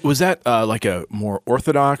house. Was that like a more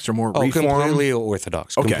Orthodox or more Reform? Completely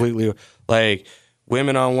Orthodox. Okay. Completely, like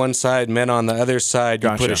women on one side, men on the other side. You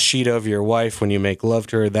put a sheet over your wife when you make love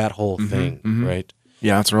to her, that whole thing, right?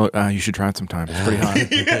 Yeah, it's really, you should try it sometime. It's pretty hot.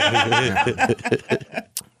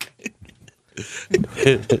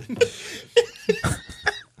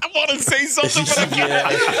 I want to say something, but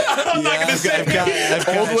I'm not going to say it. I've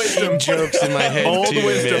got old wisdom jokes in my head. Old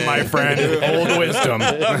wisdom, my friend. Old wisdom.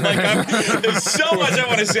 There's so much I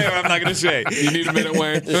want to say, but I'm not going to say. You need a minute,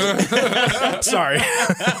 Wayne? Sorry.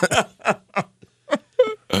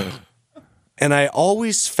 And I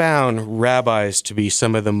always found rabbis to be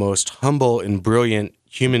some of the most humble and brilliant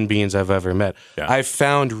human beings I've ever met. Yeah. I've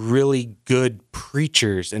found really good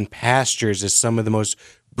preachers and pastors as some of the most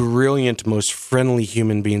brilliant, most friendly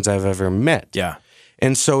human beings I've ever met. Yeah.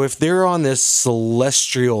 And so if they're on this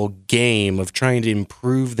celestial game of trying to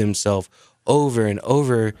improve themselves over and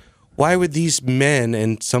over, why would these men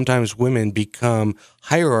and sometimes women become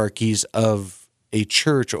hierarchies of a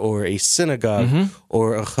church or a synagogue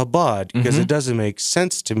or a Chabad? Because it doesn't make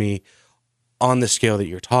sense to me on the scale that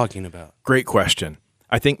you're talking about. Great question.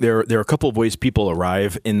 I think there are a couple of ways people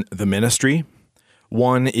arrive in the ministry.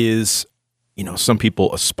 One is, some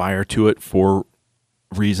people aspire to it for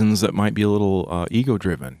reasons that might be a little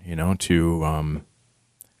ego-driven, to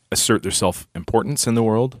assert their self-importance in the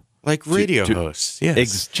world. Like radio hosts,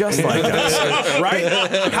 yes. Just like us, right?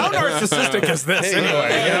 How narcissistic is this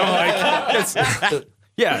anyway?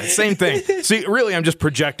 Yeah, same thing. See, really, I'm just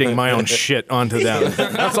projecting my own shit onto them.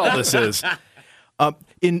 That's all this is.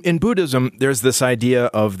 In Buddhism, there's this idea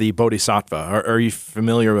of the bodhisattva. Are you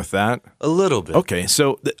familiar with that? A little bit. Okay,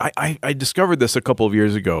 so I discovered this a couple of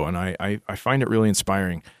years ago, and I find it really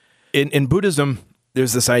inspiring. In Buddhism,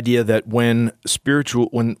 there's this idea that when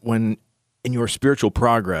in your spiritual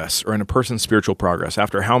progress, or in a person's spiritual progress,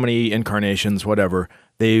 after how many incarnations, whatever,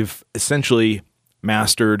 they've essentially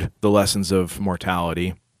mastered the lessons of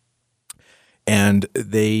mortality, and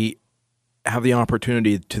they have the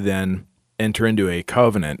opportunity to then enter into a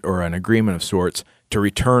covenant or an agreement of sorts to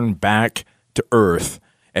return back to earth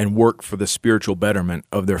and work for the spiritual betterment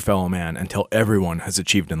of their fellow man until everyone has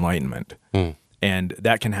achieved enlightenment. And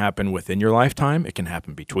that can happen within your lifetime. It can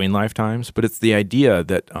happen between lifetimes. But it's the idea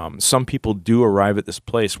that some people do arrive at this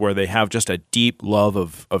place where they have just a deep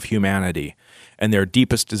love of humanity. And their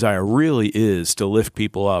deepest desire really is to lift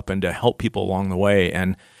people up and to help people along the way.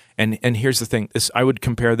 And And here's the thing: I would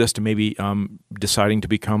compare this to maybe deciding to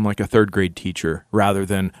become like a third grade teacher rather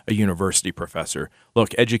than a university professor.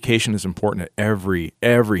 Look, education is important at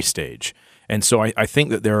every stage. And so I think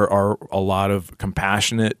that there are a lot of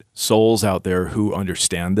compassionate souls out there who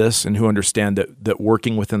understand this and who understand that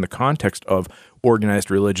working within the context of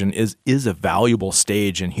organized religion is a valuable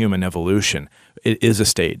stage in human evolution. It is a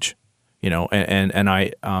stage, and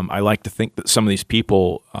I like to think that some of these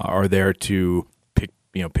people are there to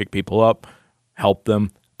pick people up, help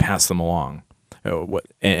them, pass them along.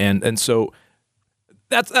 And so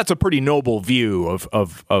that's a pretty noble view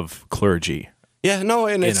of clergy. Yeah, no,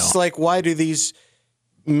 and it's like, why do these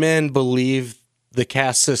men believe the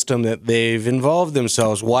caste system that they've involved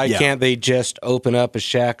themselves? Why can't they just open up a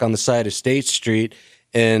shack on the side of State Street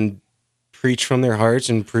and preach from their hearts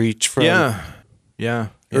and preach from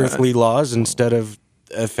earthly laws instead of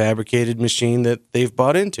a fabricated machine that they've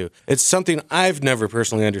bought into? It's something I've never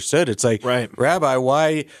personally understood. It's like, Rabbi,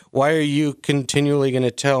 why are you continually going to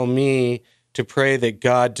tell me to pray that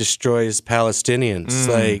God destroys Palestinians?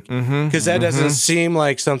 Because that doesn't seem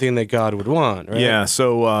like something that God would want, right? Yeah,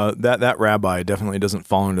 so that rabbi definitely doesn't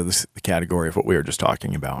fall into the category of what we were just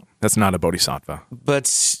talking about. That's not a bodhisattva.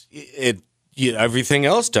 But everything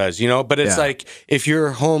else does, But it's like, if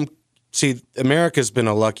you're home, see, America's been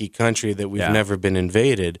a lucky country that we've never been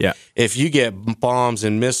invaded. Yeah. If you get bombs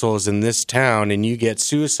and missiles in this town and you get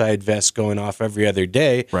suicide vests going off every other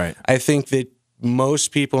day, I think that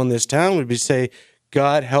most people in this town would say,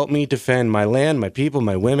 God, help me defend my land, my people,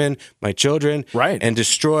 my women, my children, and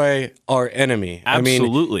destroy our enemy.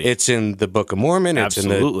 Absolutely. I mean, it's in the Book of Mormon, it's in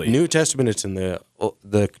the New Testament, it's in the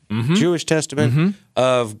Jewish Testament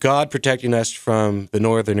of God protecting us from the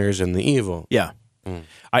Northerners and the evil. Yeah.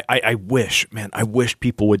 I wish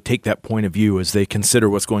people would take that point of view as they consider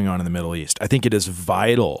what's going on in the Middle East. I think it is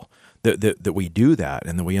vital that we do that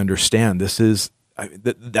and that we understand this is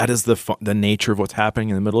that is the nature of what's happening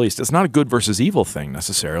in the Middle East. It's not a good versus evil thing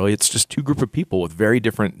necessarily. It's just two groups of people with very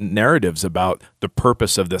different narratives about the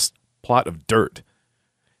purpose of this plot of dirt.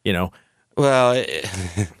 Well,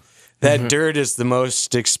 that dirt is the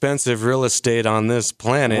most expensive real estate on this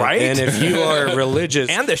planet. Right? And if you are religious...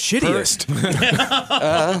 and the shittiest.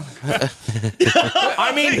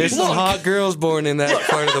 There's some hot girls born in that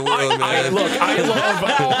part of the world, man.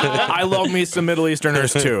 I love me some Middle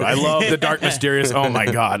Easterners, too. I love the dark, mysterious, oh my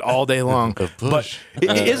God, all day long. But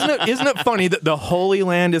isn't it funny that the Holy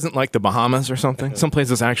Land isn't like the Bahamas or something? Some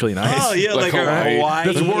places actually nice. Oh, yeah, like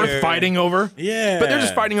Hawaii. That's worth fighting over. Yeah. But they're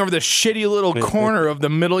just fighting over this shitty little corner of the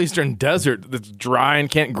Middle Eastern desert that's dry and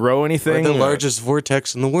can't grow anything. Or the largest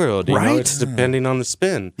vortex in the world. It's depending on the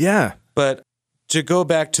spin. Yeah. But to go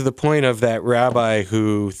back to the point of that rabbi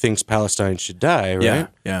who thinks Palestine should die, right?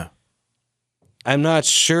 Yeah. I'm not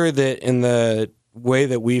sure that in the way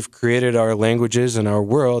that we've created our languages and our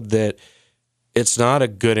world that it's not a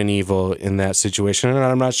good and evil in that situation. And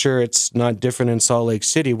I'm not sure it's not different in Salt Lake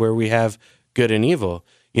City where we have good and evil.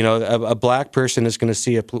 A black person is going to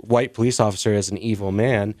see a white police officer as an evil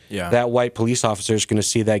man. Yeah. That white police officer is going to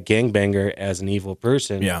see that gangbanger as an evil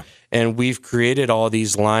person. Yeah. And we've created all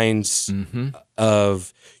these lines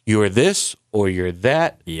of you're this or you're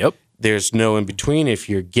that. Yep. There's no in between. If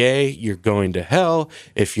you're gay, you're going to hell.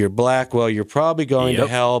 If you're black, well, you're probably going to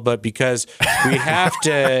hell. But because we have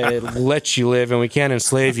to let you live and we can't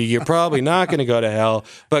enslave you, you're probably not going to go to hell.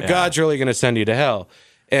 But God's really going to send you to hell.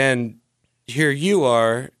 And here you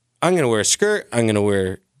are, I'm going to wear a skirt, I'm going to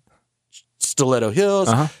wear stiletto heels,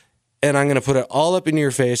 and I'm going to put it all up in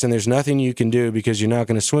your face, and there's nothing you can do because you're not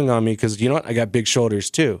going to swing on me because, you know what, I got big shoulders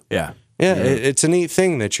too. Yeah. It's a neat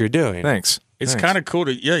thing that you're doing. Thanks. It's kind of cool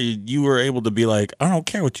to, you were able to be like, I don't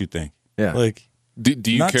care what you think. Yeah. Like, do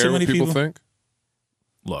you care what people think?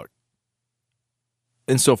 Look.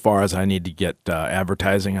 Insofar as I need to get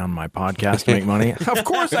advertising on my podcast to make money, of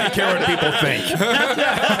course I care what people think.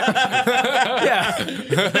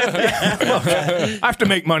 Look, I have to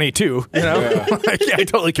make money too, I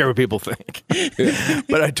totally care what people think.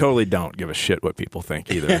 But I totally don't give a shit what people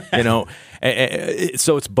think either,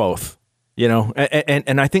 So it's both,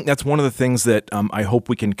 and I think that's one of the things that I hope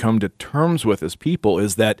we can come to terms with as people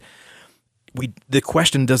is that the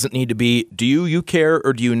question doesn't need to be, do you care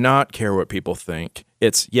or do you not care what people think?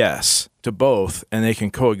 It's yes to both, and they can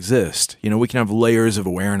coexist. We can have layers of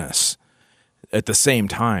awareness at the same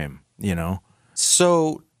time,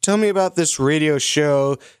 So tell me about this radio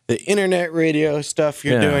show, the internet radio stuff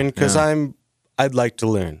you're doing, because I'd like to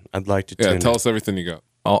learn. I'd like to tune tell us everything you got.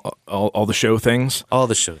 All the show things? All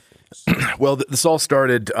the show things. Well, this all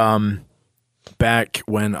started back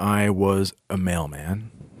when I was a mailman.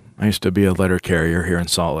 I used to be a letter carrier here in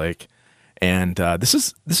Salt Lake. And this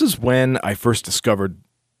is when I first discovered.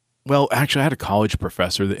 Well, actually, I had a college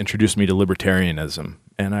professor that introduced me to libertarianism,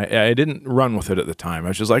 and I didn't run with it at the time. I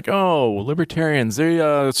was just like, oh, libertarians,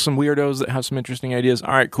 they're some weirdos that have some interesting ideas.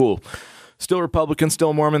 All right, cool. Still Republican,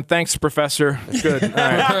 still Mormon. Thanks, Professor. Good. All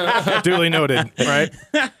right. Duly noted, right?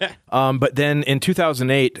 But then in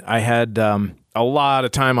 2008, I had a lot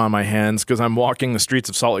of time on my hands because I'm walking the streets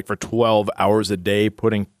of Salt Lake for 12 hours a day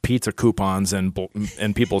putting pizza coupons in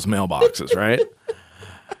people's mailboxes, right?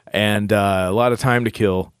 And a lot of time to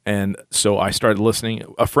kill. And so I started listening.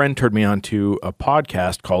 A friend turned me on to a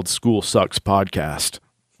podcast called School Sucks Podcast.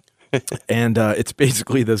 And it's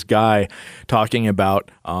basically this guy talking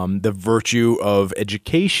about the virtue of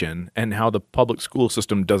education and how the public school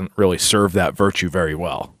system doesn't really serve that virtue very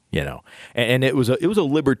well. You know, and it was a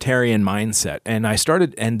libertarian mindset. And I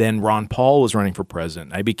started, and then Ron Paul was running for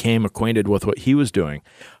president. I became acquainted with what he was doing.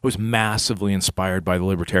 I was massively inspired by the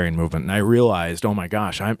libertarian movement, and I realized, oh my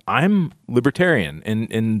gosh, I'm libertarian,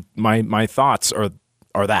 and my thoughts are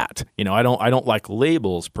that. You know, I don't like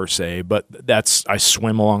labels per se, but I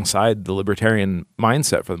swim alongside the libertarian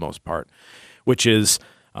mindset for the most part, which is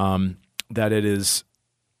that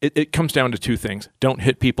it comes down to two things: don't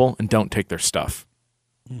hit people and don't take their stuff.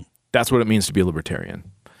 That's what it means to be a libertarian.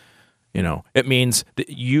 You know, it means that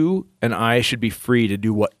you and I should be free to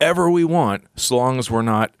do whatever we want so long as we're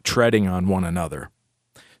not treading on one another.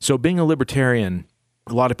 So being a libertarian,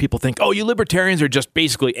 a lot of people think, oh, you libertarians are just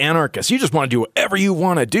basically anarchists. You just want to do whatever you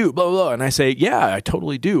want to do, blah, blah, blah. And I say, yeah, I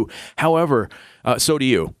totally do. However, so do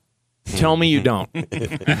you. Tell me you don't. You're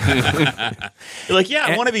like, yeah,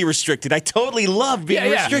 I want to be restricted. I totally love being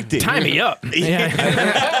restricted. Tie me up. No,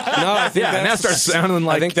 I think that starts sounding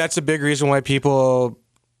like. I think that's a big reason why people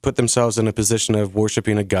put themselves in a position of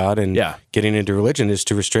worshiping a god and getting into religion is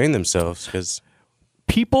to restrain themselves, because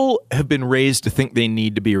people have been raised to think they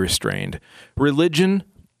need to be restrained. Religion,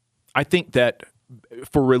 I think that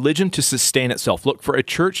for religion to sustain itself, look, for a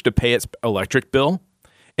church to pay its electric bill,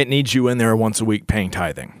 it needs you in there once a week paying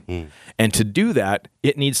tithing. And to do that,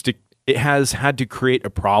 it has had to create a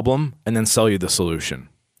problem and then sell you the solution.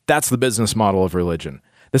 That's the business model of religion.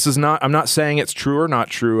 I'm not saying it's true or not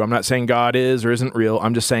true. I'm not saying God is or isn't real.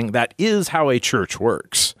 I'm just saying that is how a church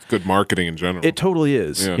works. Good marketing in general. It totally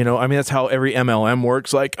is. Yeah. You know, I mean, that's how every MLM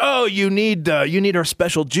works. Like, oh, you need our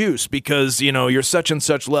special juice because, you know, your such and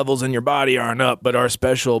such levels in your body aren't up, but our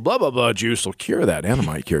special blah, blah, blah juice will cure that. And it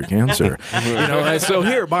might cure cancer. You know, and so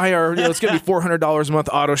here, buy our, it's going to be $400 a month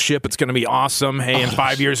auto ship. It's going to be awesome. Hey, in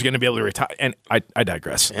 5 years, you're going to be able to retire. And I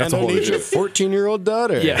digress. That's a whole need your 14-year-old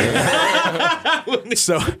daughter. Yeah.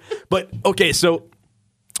 So wait,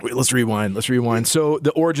 let's rewind. So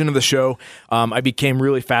the origin of the show, I became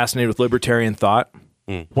really fascinated with libertarian thought.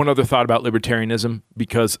 One other thought about libertarianism,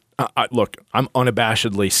 because look, I'm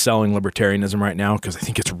unabashedly selling libertarianism right now because I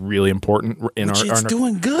think it's really important in it's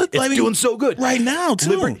doing good. It's doing so good right now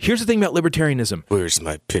too. Here's the thing about libertarianism. Where's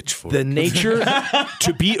my pitchfork? The nature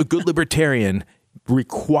to be a good libertarian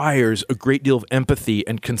requires a great deal of empathy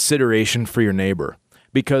and consideration for your neighbor.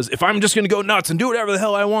 Because if I'm just going to go nuts and do whatever the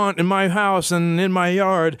hell I want in my house and in my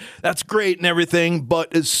yard, that's great and everything.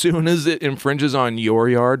 But as soon as it infringes on your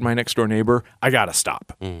yard, my next door neighbor, I got to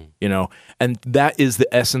stop. You know, and that is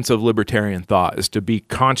the essence of libertarian thought, is to be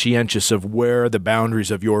conscientious of where the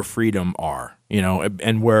boundaries of your freedom are, you know,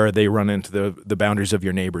 and where they run into the boundaries of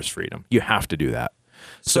your neighbor's freedom. You have to do that.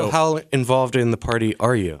 So how involved in the party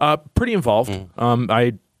are you? Pretty involved.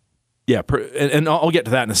 Yeah, and I'll get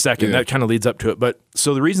to that in a second. Yeah. That kind of leads up to it. But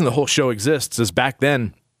so the reason the whole show exists is back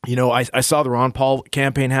then, you know, I saw the Ron Paul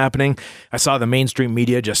campaign happening. I saw the mainstream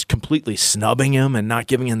media just completely snubbing him and not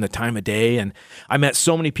giving him the time of day. And I met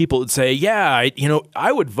so many people that say, yeah,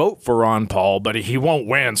 I would vote for Ron Paul, but he won't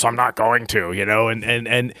win, so I'm not going to, you know.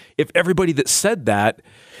 And if everybody that said that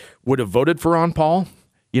would have voted for Ron Paul,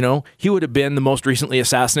 you know, he would have been the most recently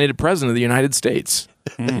assassinated president of the United States.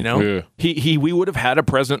 You know, we would have had a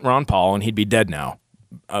President Ron Paul and he'd be dead now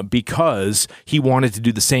because he wanted to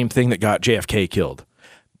do the same thing that got JFK killed.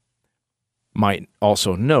 Might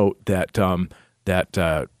also note that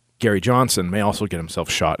Gary Johnson may also get himself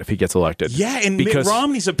shot if he gets elected. Yeah, and Mitt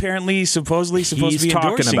Romney's supposedly supposed to be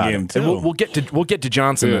endorsing him too. And we'll get to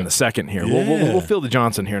Johnson in a second here. Yeah. We'll feel the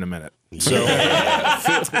Johnson here in a minute. So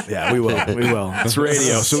yeah, we will. It's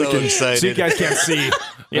radio, so we can. Excited. So you guys can't see.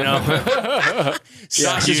 You know,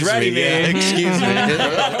 Sasha's ready, man. Excuse me.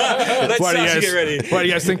 Let Sasha get ready. Why do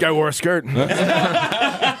you guys think I wore a skirt?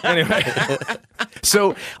 Anyway,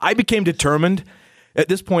 so I became determined. At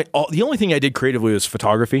this point, the only thing I did creatively was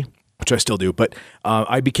photography, which I still do, but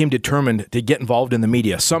I became determined to get involved in the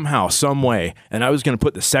media somehow, some way, and I was going to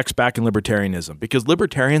put the sex back in libertarianism, because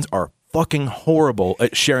libertarians are fucking horrible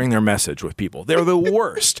at sharing their message with people. They're the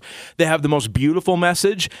worst. They have the most beautiful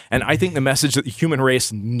message, and I think the message that the human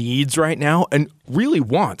race needs right now and really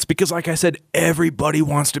wants, because like I said, everybody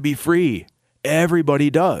wants to be free. Everybody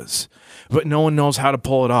does. But no one knows how to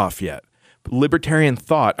pull it off yet. Libertarian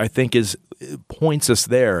thought, I think, points us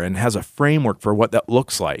there and has a framework for what that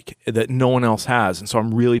looks like that no one else has. And so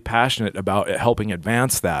I'm really passionate about helping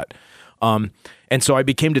advance that. And so I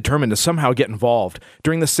became determined to somehow get involved.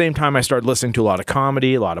 During the same time, I started listening to a lot of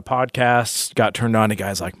comedy, a lot of podcasts, got turned on to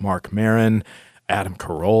guys like Mark Maron, Adam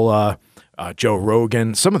Carolla, Joe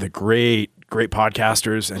Rogan, some of the great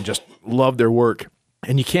podcasters, and just love their work.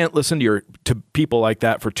 And you can't listen to people like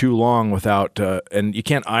that for too long without, and you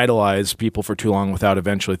can't idolize people for too long without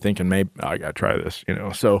eventually thinking, maybe I got to try this,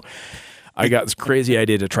 So I got this crazy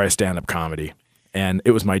idea to try stand-up comedy. And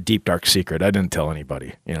it was my deep, dark secret. I didn't tell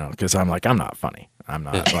anybody, because I'm like, I'm not funny. I'm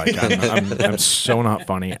not like, I'm so not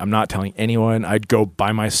funny. I'm not telling anyone. I'd go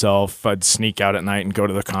by myself. I'd sneak out at night and go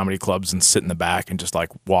to the comedy clubs and sit in the back and just like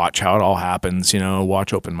watch how it all happens,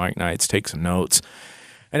 watch open mic nights, take some notes.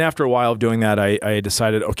 And after a while of doing that, I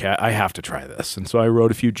decided, okay, I have to try this. And so I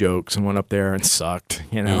wrote a few jokes and went up there and sucked,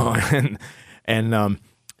 and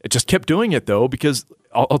it just kept doing it though, because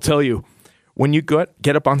I'll tell you, when you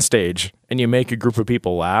get up on stage and you make a group of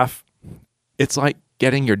people laugh, it's like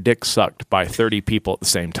getting your dick sucked by 30 people at the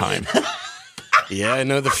same time. Yeah, I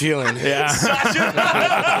know the feeling. Yeah.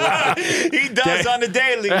 He does on the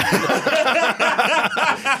daily.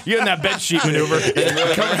 You in that bed sheet maneuver.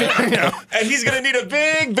 And he's going to need a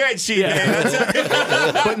big bed sheet, man.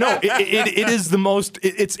 But no, it is the most,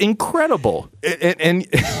 it's incredible.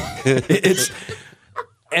 It's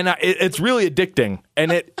really addicting.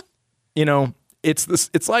 And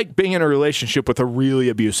it's like being in a relationship with a really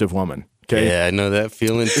abusive woman. Okay. Yeah, I know that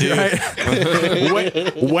feeling too.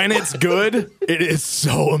 When it's good, it is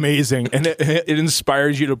so amazing, and it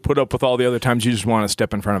inspires you to put up with all the other times you just want to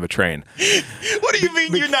step in front of a train. What do you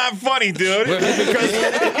mean you're not funny, dude? Because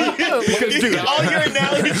dude, all your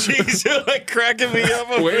analogies are like cracking me up.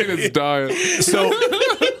 Wayne is dying. So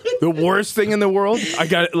the worst thing in the world, I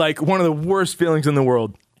got like one of the worst feelings in the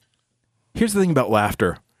world. Here's the thing about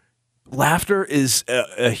laughter. Laughter is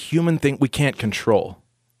a human thing we can't control.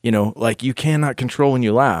 Like you cannot control when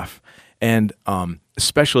you laugh. And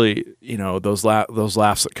especially, those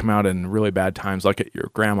laughs that come out in really bad times, like at your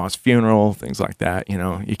grandma's funeral, things like that,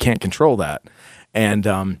 you can't control that. And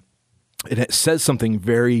it says something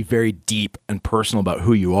very, very deep and personal about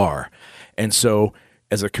who you are. And so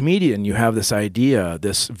as a comedian, you have this idea,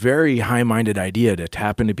 this very high-minded idea to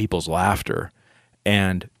tap into people's laughter.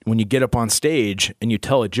 And when you get up on stage and you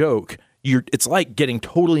tell a joke, it's like getting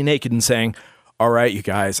totally naked and saying, all right, you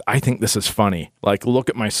guys, I think this is funny. Like, look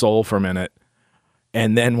at my soul for a minute.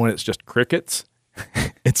 And then when it's just crickets,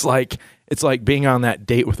 it's like being on that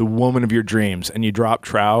date with the woman of your dreams, and you drop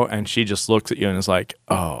trout, and she just looks at you and is like,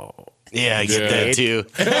 oh. Yeah, I get that too.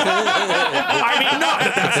 I mean, not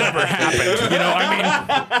that that's ever happened.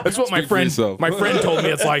 That's what my friend told me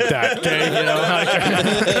it's like that. Okay,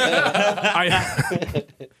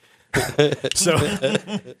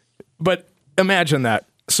 but imagine that.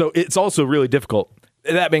 So it's also really difficult.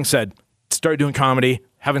 That being said, started doing comedy,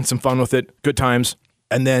 having some fun with it, good times.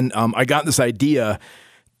 And then I got this idea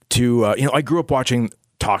to, I grew up watching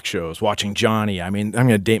talk shows, watching Johnny. I mean, I'm going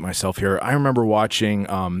to date myself here. I remember watching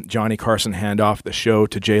Johnny Carson hand off the show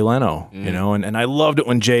to Jay Leno, and I loved it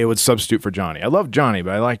when Jay would substitute for Johnny. I loved Johnny,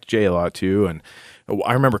 but I liked Jay a lot too. And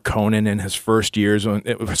I remember Conan in his first years,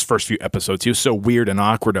 his first few episodes, he was so weird and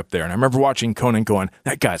awkward up there. And I remember watching Conan going,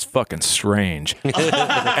 that guy's fucking strange.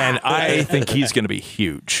 And I think he's going to be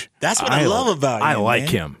huge. That's what I love about him. I like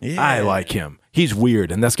him. Yeah. I like him. He's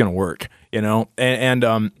weird, and that's going to work,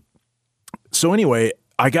 So anyway,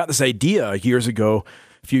 I got this idea a few years ago,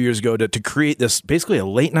 to create this basically a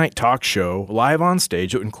late night talk show live on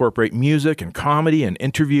stage that would incorporate music and comedy and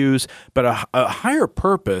interviews, but a higher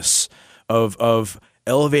purpose of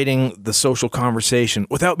elevating the social conversation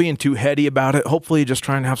without being too heady about it. Hopefully just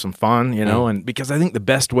trying to have some fun, and because I think the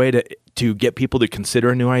best way to get people to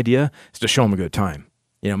consider a new idea is to show them a good time,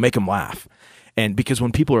 make them laugh. And because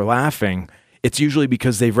when people are laughing, it's usually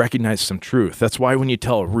because they've recognized some truth. That's why when you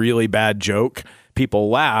tell a really bad joke,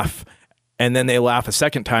 people laugh, and then they laugh a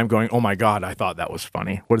second time going, oh my God, I thought that was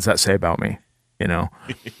funny. What does that say about me?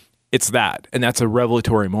 It's that, and that's a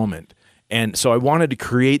revelatory moment. And so I wanted to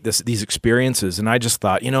create these experiences, and I just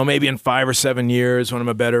thought, maybe in 5 or 7 years, when I'm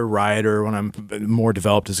a better writer, when I'm more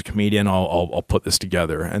developed as a comedian, I'll put this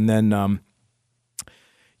together. And then,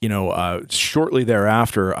 shortly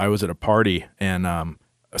thereafter, I was at a party, and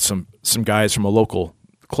some guys from a local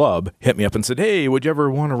club hit me up and said, "Hey, would you ever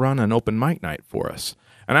want to run an open mic night for us?"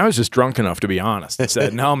 And I was just drunk enough to be honest. I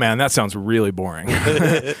said, "No, man, that sounds really boring."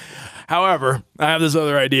 However, I have this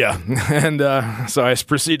other idea. And so I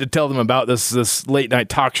proceeded to tell them about this late night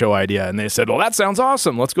talk show idea. And they said, "Well, that sounds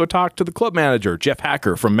awesome. Let's go talk to the club manager, Jeff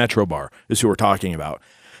Hacker from Metro Bar is who we're talking about."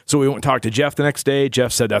 So we went and talked to Jeff the next day.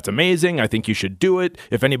 Jeff said, "That's amazing. I think you should do it.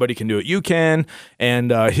 If anybody can do it, you can."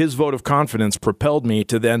 And his vote of confidence propelled me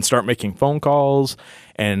to then start making phone calls,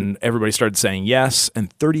 and everybody started saying yes.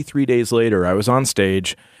 And 33 days later, I was on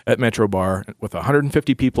stage at Metro Bar with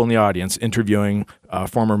 150 people in the audience interviewing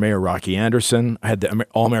former Mayor Rocky Anderson. I had the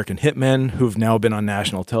All-American Hitmen who've now been on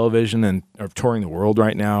national television and are touring the world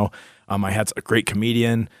right now. I had a great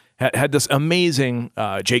comedian. Had this amazing,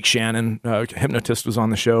 Jake Shannon, hypnotist was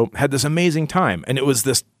on the show, had this amazing time. And it was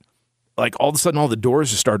this, like all of a sudden all the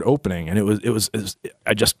doors just started opening. And it was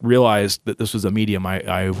I just realized that this was a medium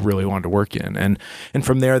I really wanted to work in. And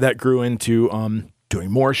from there that grew into doing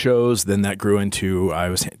more shows. Then that grew into, I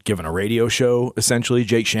was given a radio show, essentially.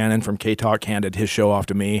 Jake Shannon from K-Talk handed his show off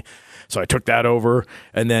to me. So I took that over,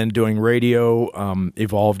 and then doing radio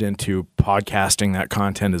evolved into podcasting that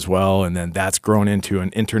content as well. And then that's grown into an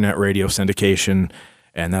internet radio syndication,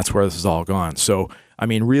 and that's where this has all gone. So, I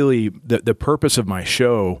mean, really, the purpose of my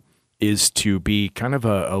show is to be kind of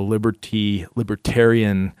a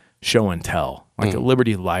libertarian show and tell, like a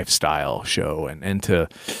liberty lifestyle show, and to,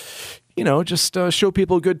 you know, just show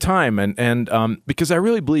people a good time. And because I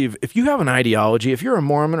really believe if you have an ideology, if you're a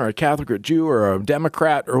Mormon or a Catholic or a Jew or a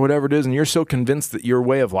Democrat or whatever it is, and you're so convinced that your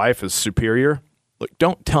way of life is superior, look,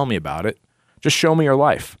 don't tell me about it. Just show me your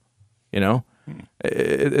life. You know,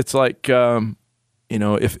 it's like, you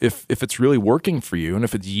know, if it's really working for you and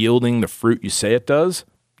if it's yielding the fruit you say it does,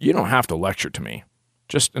 you don't have to lecture to me.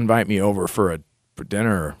 Just invite me over for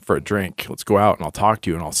dinner or for a drink. Let's go out and I'll talk to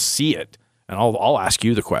you and I'll see it. And I'll ask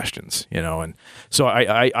you the questions, you know. And so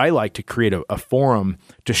I like to create a forum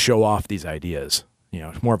to show off these ideas. You know,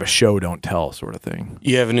 it's more of a show, don't tell sort of thing.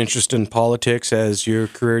 You have an interest in politics as your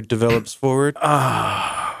career develops forward?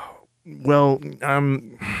 Well,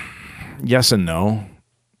 yes and no.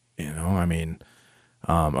 You know, I mean,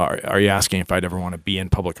 are you asking if I'd ever want to be in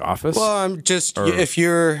public office? Well, I'm just, if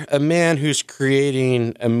you're a man who's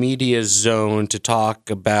creating a media zone to talk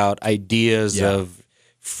about ideas of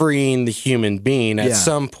freeing the human being, at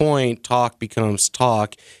some point talk becomes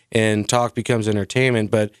talk and talk becomes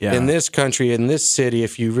entertainment. But in this country, in this city,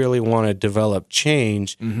 if you really want to develop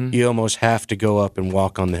change, you almost have to go up and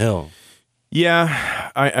walk on the hill.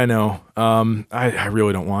 Yeah, I know. I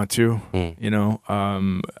really don't want to, you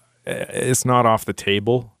know. It's not off the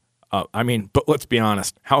table. I mean, but let's be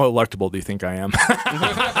honest. How electable do you think I am? Put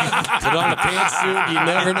on a pantsuit, you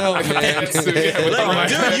never know, man. Like, dude,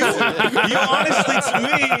 you honestly, to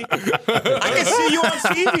me, I can see you on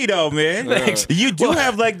TV though, man. Thanks. You do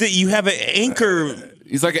have like you have an anchor.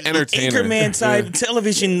 He's like an entertainer. Anchorman type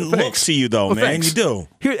television look to you though, man. Thanks. You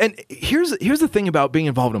do. Here's the thing about being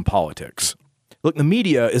involved in politics. Look, the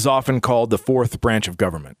media is often called the fourth branch of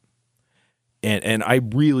government, and I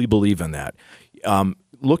really believe in that.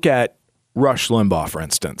 Look at Rush Limbaugh, for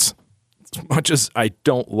instance. As much as I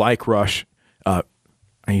don't like Rush, I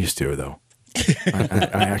used to, though. I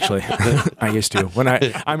actually, I used to. When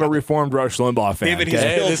I'm a reformed Rush Limbaugh fan. David, he's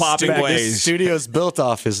still popping ways. This studio's built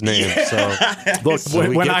off his name. So look,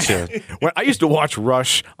 when I used to watch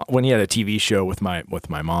Rush when he had a TV show with my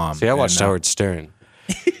mom. See, I watched Howard Stern.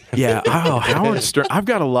 Yeah. Oh, Howard Stern. I've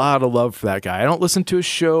got a lot of love for that guy. I don't listen to his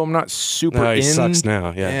show. I'm not super he sucks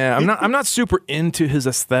now. Yeah. I'm not super into his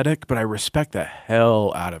aesthetic, but I respect the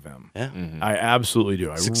hell out of him. Yeah. I absolutely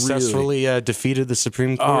do. I successfully defeated the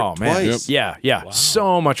Supreme Court Man. twice. Yeah. Wow.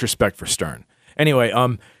 So much respect for Stern. Anyway,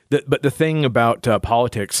 but the thing about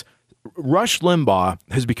politics, Rush Limbaugh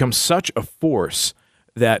has become such a force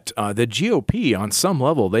that the GOP, on some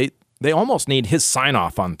level, they almost need his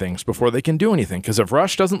sign-off on things before they can do anything. Because if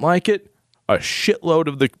Rush doesn't like it, a shitload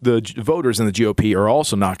of the voters in the GOP are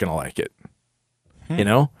also not going to like it. You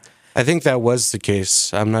know? I think that was the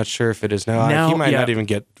case. I'm not sure if it is now. He might not even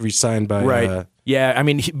get re-signed by... Right. Yeah, I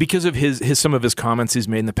mean, because of some of his comments he's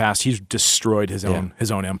made in the past, he's destroyed his own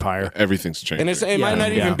empire. Everything's changed. And it might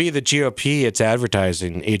not even be the GOP, it's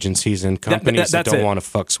advertising agencies and companies that don't want to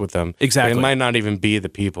fucks with them. Exactly. It might not even be the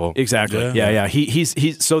people. Exactly. Yeah.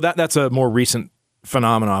 He's so that's a more recent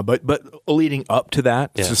phenomenon, but leading up to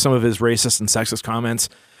that, to some of his racist and sexist comments,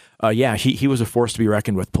 he was a force to be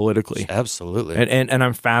reckoned with politically. Absolutely. And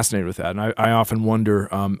I'm fascinated with that. And I often wonder,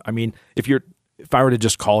 I mean, if I were to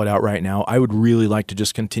just call it out right now, I would really like to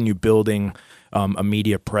just continue building a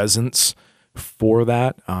media presence for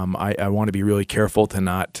that. I want to be really careful to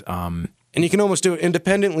not And you can almost do it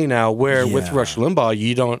independently now, where with Rush Limbaugh,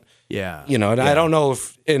 you don't, you know, and I don't know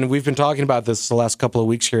if, and we've been talking about this the last couple of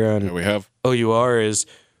weeks here on we have OUR, is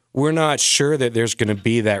we're not sure that there's going to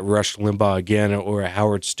be that Rush Limbaugh again, or a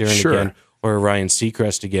Howard Stern again, or a Ryan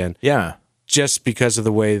Seacrest again. Yeah. Just because of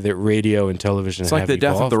the way that radio and television It's like the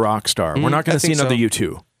death of the rock star. We're not going to see another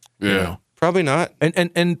U2. Yeah. You know? Probably not.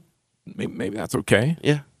 And maybe that's okay.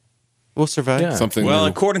 Yeah. We'll survive. Yeah. something. Well,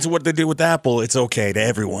 new. according to what they did with Apple, it's okay to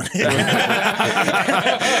everyone. They had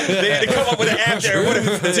to come up with an app there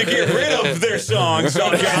to get rid of their songs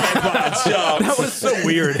on your iPod. So That was so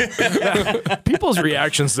weird. People's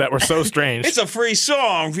reactions to that were so strange. it's a free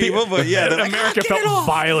song, people, but yeah, they're like, America "Get it felt off."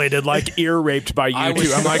 violated, like ear raped by I U2.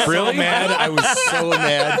 was I'm like, really? so mad. I was so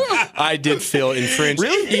mad. I did feel infringed.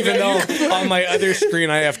 Really? Even though on my other screen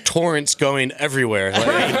I have torrents going everywhere. Like,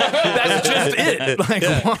 That's just it. Like,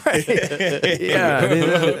 why? I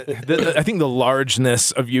think the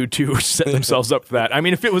largeness of U2 set themselves up for that. I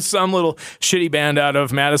mean, if it was some little shitty band out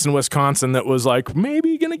of Madison, Wisconsin that was like,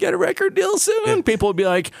 maybe going to get a record deal soon, people would be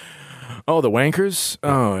like, oh, the Wankers?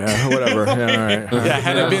 Oh, yeah, whatever. Yeah, all right. yeah,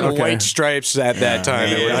 had it been White Stripes at that time,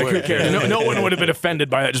 it Like, would who cares? No one would have been offended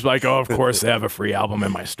by that. Just like, oh, of course they have a free album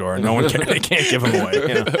in my store. No one can. They can't give them away.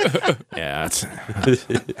 You know? Yeah, it's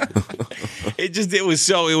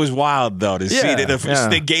It was wild though to see that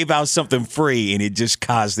they gave out something free and it just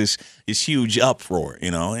caused this huge uproar.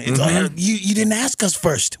 You know, it's like, you didn't ask us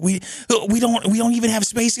first. We don't even have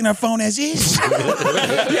space in our phone as is.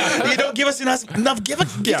 You don't give us enough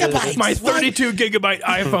gigabytes. my 32 gigabyte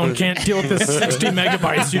iPhone can't deal with this 60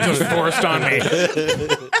 megabytes you just forced on me.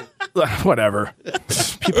 Whatever.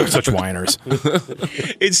 People are such whiners.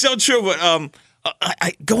 It's so true, but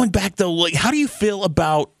going back though, like, how do you feel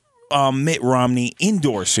about Mitt Romney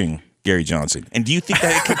endorsing Gary Johnson? And do you think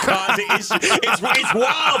that it could cause an issue? It's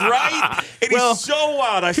wild, right? It is so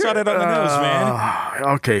wild. I saw that on the news, man.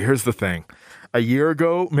 Okay, here's the thing. A year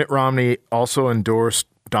ago, Mitt Romney also endorsed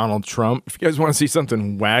Donald Trump. If you guys want to see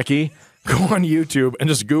something wacky, go on YouTube and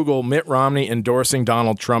just Google Mitt Romney endorsing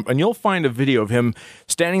Donald Trump, and you'll find a video of him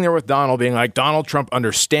standing there with Donald being like, Donald Trump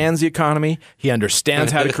understands the economy. He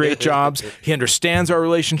understands how to create jobs. He understands our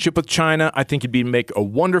relationship with China. I think he'd make a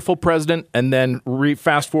wonderful president. And then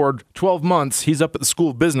fast forward 12 months, he's up at the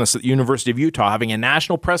School of Business at the University of Utah having a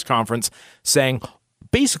national press conference saying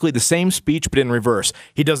basically the same speech, but in reverse.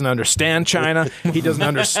 He doesn't understand China. He doesn't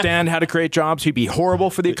understand how to create jobs. He'd be horrible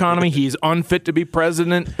for the economy. He's unfit to be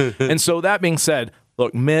president. And so that being said,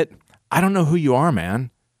 look, Mitt, I don't know who you are,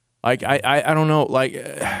 man. Like, I don't know. Like,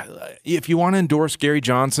 if you want to endorse Gary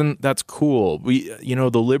Johnson, that's cool.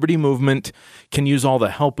 The Liberty Movement can use all the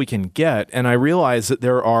help we can get. And I realize that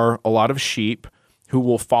there are a lot of sheep who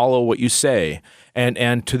will follow what you say.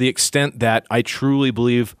 And to the extent that I truly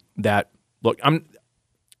believe that, look,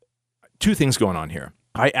 two things going on here.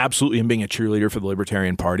 I absolutely am being a cheerleader for the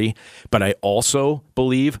Libertarian Party, but I also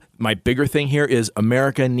believe my bigger thing here is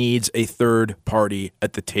America needs a third party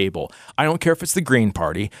at the table. I don't care if it's the Green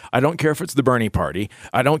Party. I don't care if it's the Bernie Party.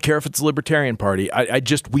 I don't care if it's the Libertarian Party.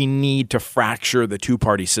 We need to fracture the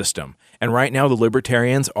two-party system. And right now, the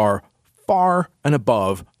Libertarians are far and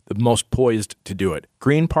above the most poised to do it.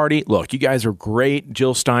 Green Party, look, you guys are great.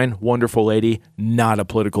 Jill Stein, wonderful lady, not a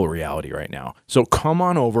political reality right now. So come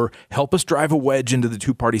on over, help us drive a wedge into the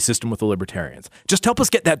two-party system with the Libertarians. Just help us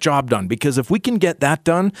get that job done, because if we can get that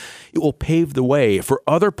done, it will pave the way for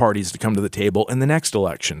other parties to come to the table in the next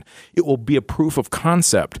election. It will be a proof of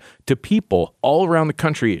concept to people all around the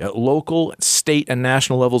country at local, state, and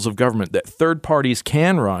national levels of government that third parties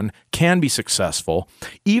can run, can be successful.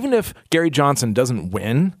 Even if Gary Johnson doesn't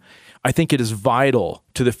win, I think it is vital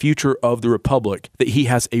to the future of the Republic that he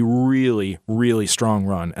has a really, really strong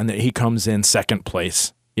run and that he comes in second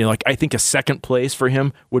place. I think a second place for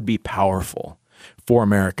him would be powerful for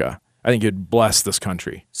America. I think it'd bless this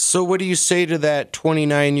country. So what do you say to that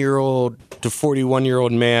 29-year-old to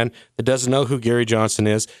 41-year-old man that doesn't know who Gary Johnson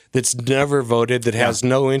is, that's never voted, that has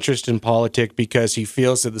no interest in politics because he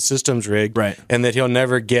feels that the system's rigged, right, and that he'll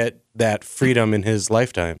never get that freedom in his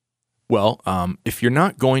lifetime? Well, if you're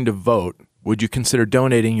not going to vote, would you consider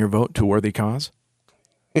donating your vote to a worthy cause?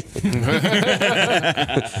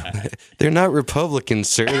 They're not Republicans,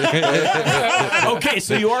 sir. Okay,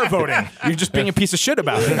 so you are voting. You're just being a piece of shit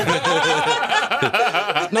about it.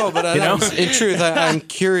 No, but in truth, I'm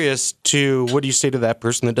curious to what do you say to that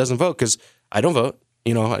person that doesn't vote? Because I don't vote,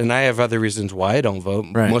 and I have other reasons why I don't vote,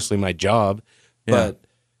 mostly my job. Yeah. But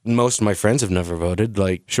most of my friends have never voted.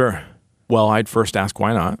 Sure. Well, I'd first ask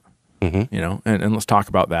why not. Mm-hmm. And let's talk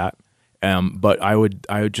about that. But I want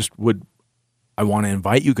to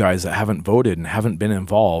invite you guys that haven't voted and haven't been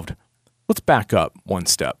involved. Let's back up one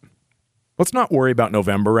step. Let's not worry about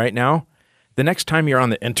November right now. The next time you're on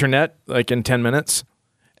the internet, like in 10 minutes,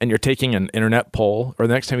 and you're taking an internet poll, or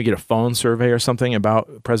the next time you get a phone survey or something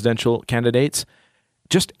about presidential candidates,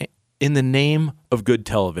 just in the name of good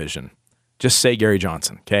television, just say Gary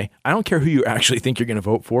Johnson, okay? I don't care who you actually think you're going to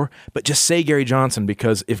vote for, but just say Gary Johnson,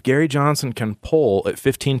 because if Gary Johnson can poll at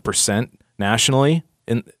 15% nationally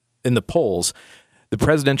in the polls, the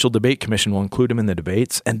Presidential Debate Commission will include him in the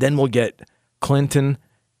debates, and then we'll get Clinton,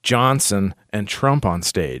 Johnson, and Trump on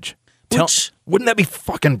stage. Wouldn't that be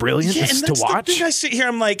fucking brilliant to watch? The thing I sit here,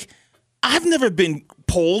 I'm like, I've never been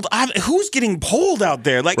polled. Who's getting polled out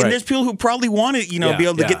there? Like, and there's people who probably want to, be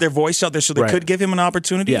able to get their voice out there, so they could give him an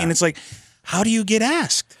opportunity. And it's like, how do you get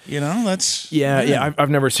asked? That's I've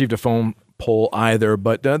never received a phone poll either,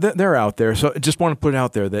 but they're out there. So I just want to put it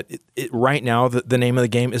out there that right now the name of the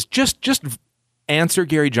game is just answer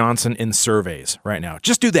Gary Johnson in surveys right now.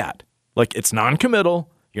 Just do that. Like, it's non-committal.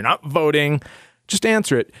 You're not voting. Just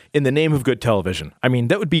answer it in the name of good television. I mean,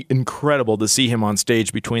 that would be incredible to see him on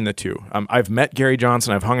stage between the two. I've met Gary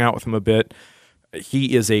Johnson. I've hung out with him a bit.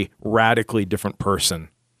 He is a radically different person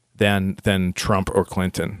than Trump or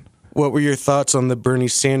Clinton. What were your thoughts on the Bernie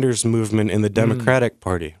Sanders movement in the Democratic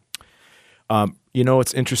Party?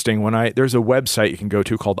 It's interesting. There's a website you can go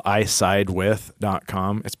to called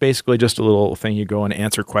isidewith.com. It's basically just a little thing you go and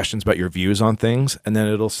answer questions about your views on things, and then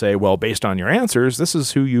it'll say, well, based on your answers, this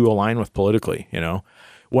is who you align with politically.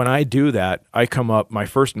 When I do that, I come up, my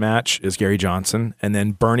first match is Gary Johnson, and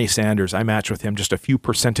then Bernie Sanders, I match with him just a few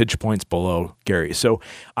percentage points below Gary. So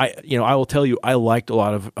I will tell you, I liked a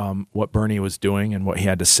lot of what Bernie was doing and what he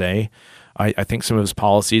had to say. I think some of his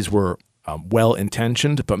policies were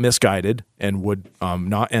well-intentioned but misguided and would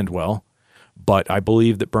not end well. But I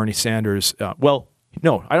believe that Bernie Sanders, no,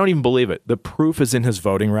 I don't even believe it. The proof is in his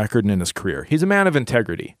voting record and in his career. He's a man of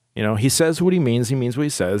integrity. He says what he means what he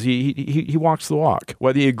says. He walks the walk.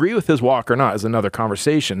 Whether you agree with his walk or not is another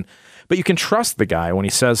conversation, but you can trust the guy when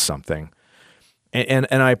he says something. And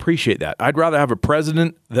I appreciate that. I'd rather have a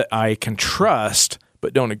president that I can trust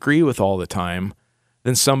but don't agree with all the time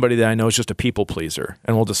than somebody that I know is just a people pleaser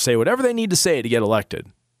and will just say whatever they need to say to get elected,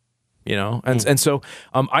 And so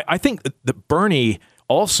I think that Bernie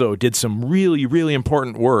also did some really, really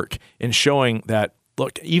important work in showing that,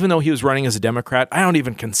 look, even though he was running as a Democrat, I don't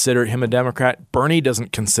even consider him a Democrat. Bernie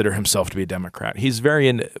doesn't consider himself to be a Democrat. He's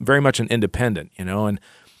very much an independent, and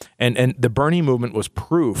the Bernie movement was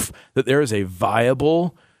proof that there is a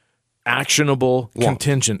viable, actionable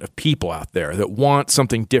contingent of people out there that want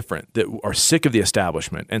something different, that are sick of the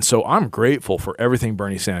establishment. And so I'm grateful for everything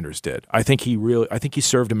Bernie Sanders did. I think he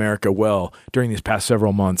served America well during these past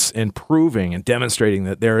several months in proving and demonstrating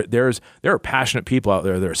that there are passionate people out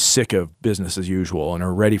there that are sick of business as usual and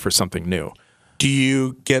are ready for something new. Do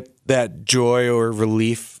you get that joy or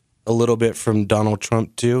relief a little bit from Donald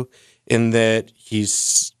Trump too, in that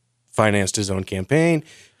he's financed his own campaign?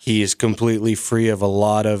 He is completely free of a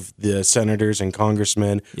lot of the senators and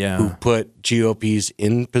congressmen who put GOPs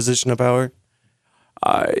in position of power.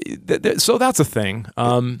 So that's a thing.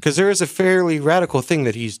 Because there is a fairly radical thing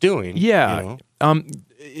that he's doing. Yeah.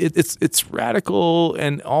 It's radical.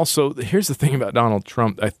 And also, here's the thing about Donald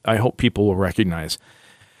Trump I hope people will recognize.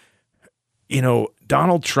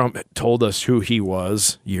 Donald Trump told us who he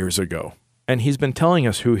was years ago. And he's been telling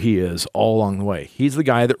us who he is all along the way. He's the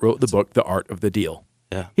guy that wrote the book, The Art of the Deal.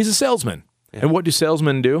 Yeah. He's a salesman. Yeah. And what do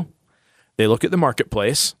salesmen do? They look at the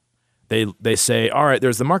marketplace. They say, all right,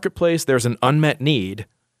 there's the marketplace. There's an unmet need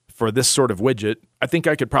for this sort of widget. I think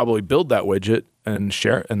I could probably build that widget and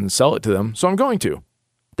share it and sell it to them. So I'm going to.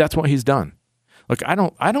 That's what he's done. Look, I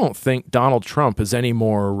don't think Donald Trump is any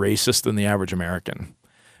more racist than the average American.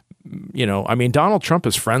 Donald Trump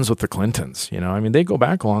is friends with the Clintons. They go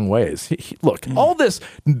back a long ways. Look, all this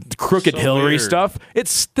crooked Hillary stuff,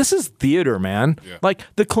 this is theater, man. Yeah. Like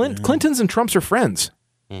the Clintons and Trumps are friends.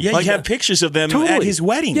 Yeah, you have pictures of them at his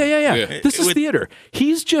wedding. Yeah. This is theater.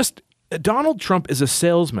 Donald Trump is a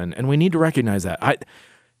salesman, and we need to recognize that.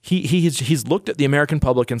 He's looked at the American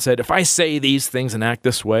public and said, if I say these things and act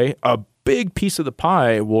this way, a big piece of the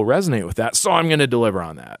pie will resonate with that, so I'm going to deliver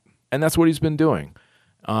on that. And that's what he's been doing.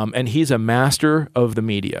 And he's a master of the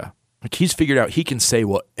media. Like, he's figured out he can say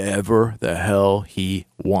whatever the hell he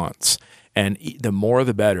wants. And the more,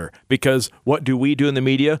 the better. Because what do we do in the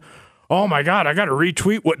media? Oh, my God, I got to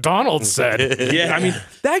retweet what Donald said. Yeah.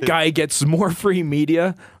 That guy gets more free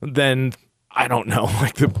media than, I don't know,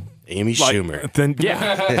 Amy Schumer.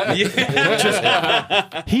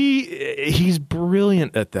 He's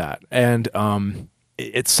brilliant at that. And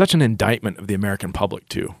it's such an indictment of the American public,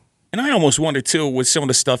 too. And I almost wonder, too, with some of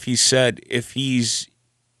the stuff he said, if he's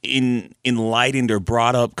enlightened or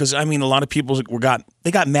brought up? Because I mean, a lot of people got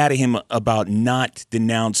mad at him about not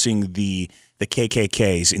denouncing the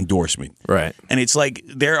KKK's endorsement, right? And it's like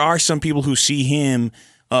there are some people who see him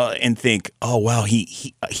and think, oh wow,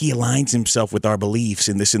 he aligns himself with our beliefs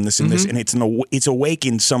in this and this and this, and it's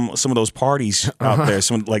awakened some of those parties out there,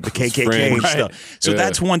 some like the KKK and stuff. So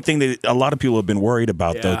that's one thing that a lot of people have been worried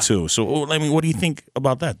about though too. So I mean, what do you think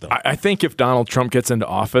about that though? I think if Donald Trump gets into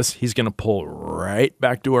office, he's going to pull right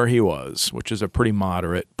back to where he was, which is a pretty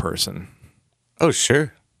moderate person. Oh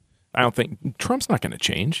sure. I don't think Trump's not going to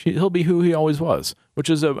change. He'll be who he always was, which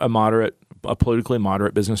is a politically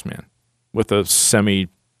moderate businessman with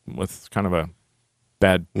kind of a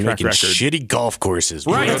bad track record. Shitty golf courses.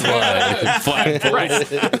 Right.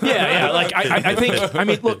 Right. Yeah. Like I think, I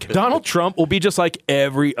mean, look, Donald Trump will be just like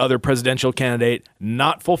every other presidential candidate,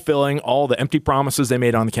 not fulfilling all the empty promises they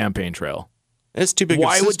made on the campaign trail. It's too big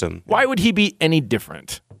a system. Why would he be any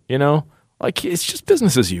different? You know, like it's just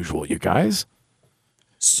business as usual, you guys.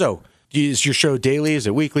 So, is your show daily? Is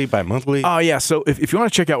it weekly, bi-monthly? Oh, yeah. So if you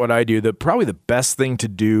want to check out what I do, probably the best thing to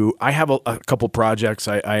do, I have a couple projects.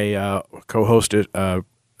 I co-host kind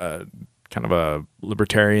of a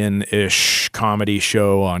libertarian-ish comedy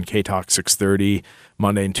show on K-Talk 630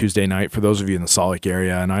 Monday and Tuesday night for those of you in the Salt Lake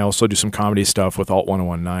area. And I also do some comedy stuff with Alt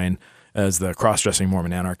 1019 as the cross-dressing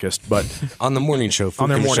Mormon anarchist. But on the morning show, on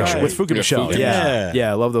their morning show with Fuka Michelle.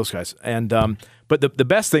 Yeah, I love those guys. And but the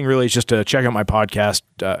best thing really is just to check out my podcast,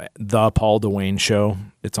 The Paul DeWayne Show.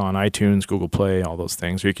 It's on iTunes, Google Play, all those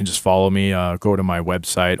things. Or you can just follow me. Go to my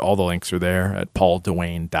website. All the links are there at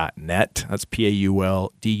pauldewayne.net. That's PAULDUANE.net.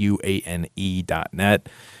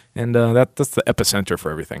 And that's the epicenter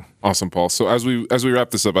for everything. Awesome, Paul. So as we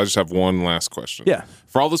wrap this up, I just have one last question. Yeah.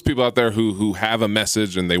 For all those people out there who have a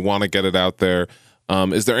message and they want to get it out there,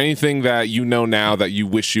 is there anything that you know now that you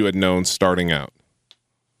wish you had known starting out?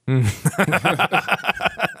 We're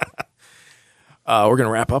going to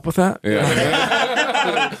wrap up with that?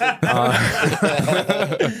 Yeah.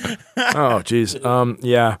 Oh, geez.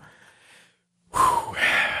 Yeah. Whew.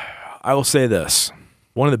 I will say this.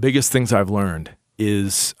 One of the biggest things I've learned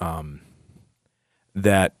is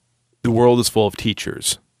that the world is full of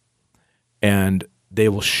teachers, and they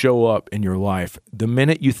will show up in your life. The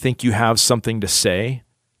minute you think you have something to say,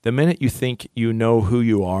 the minute you think you know who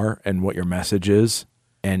you are and what your message is,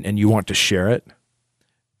 and you want to share it,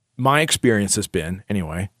 my experience has been,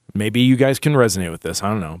 anyway, maybe you guys can resonate with this,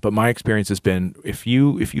 I don't know, but my experience has been if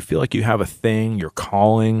you feel like you have a thing, you're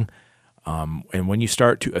calling, and when you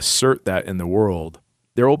start to assert that in the world,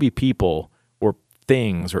 there will be people or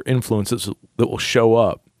things or influences that will show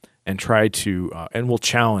up and try to, and will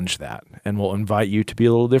challenge that, and will invite you to be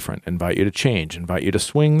a little different, invite you to change, invite you to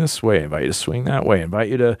swing this way, invite you to swing that way, invite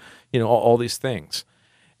you to, all these things.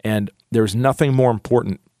 And there's nothing more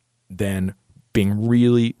important than being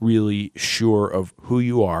really, really sure of who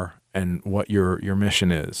you are and what your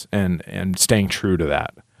mission is, and staying true to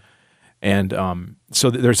that. And so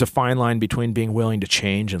there's a fine line between being willing to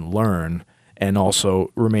change and learn and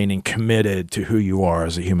also remaining committed to who you are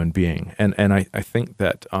as a human being. And I think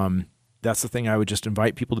that that's the thing I would just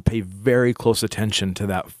invite people to pay very close attention to,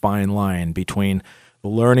 that fine line between the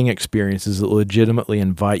learning experiences that legitimately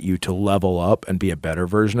invite you to level up and be a better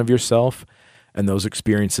version of yourself, and those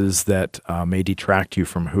experiences that may detract you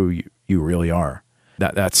from who you really are.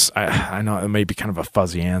 I know it may be kind of a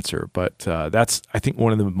fuzzy answer, but that's, I think,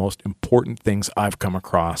 one of the most important things I've come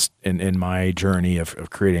across in my journey of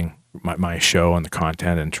creating my show and the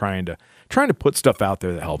content, and trying to put stuff out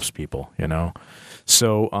there that helps people,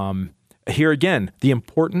 So here again, the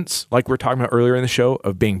importance, like we were talking about earlier in the show,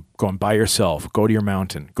 of going by yourself, go to your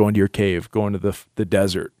mountain, go into your cave, go into the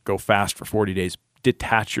desert, go fast for 40 days,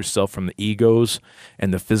 detach yourself from the egos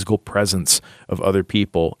and the physical presence of other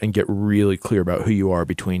people, and get really clear about who you are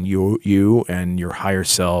between you and your higher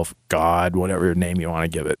self, God, whatever name you want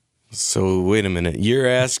to give it. So wait a minute. You're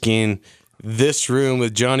asking this room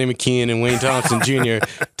with Johnny McKeon and Wayne Thompson Jr.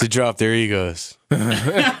 to drop their egos. No.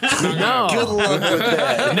 Good luck with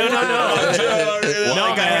that. No. No,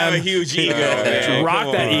 I have a huge ego.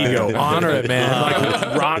 Rock that ego. Honor it, man.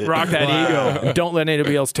 Like, rock that ego. And don't let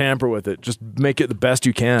anybody else tamper with it. Just make it the best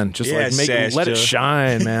you can. Just let it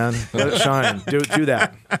shine, man. Let it shine. Do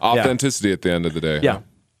that. Authenticity at the end of the day. Yeah.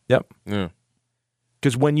 Yep. Yeah.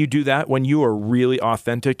 Because when you do that, when you are really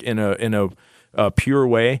authentic in a pure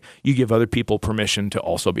way, you give other people permission to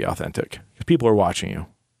also be authentic. Because people are watching you.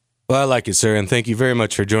 Well, I like it, sir, and thank you very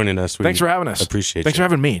much for joining us. Thanks for having us. Appreciate it. Thanks for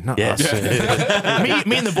having me, not us.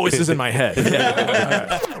 me and the voices in my head.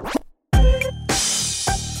 Yeah.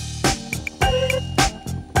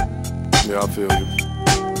 Yeah, I feel you.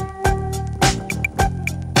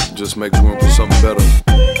 just makes room for something better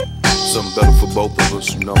for both of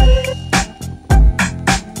us, you know.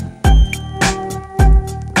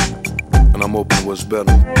 And I'm open to what's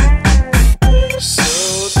better.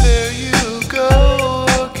 So there you go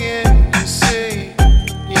again. You say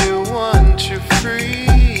you want your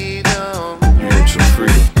freedom. You want your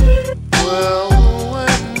freedom. Well, who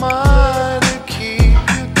am I to keep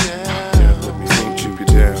you down? Yeah, let me keep you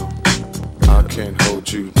down. I can't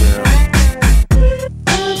hold you down.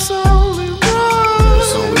 It's only right.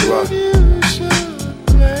 It's only right. You should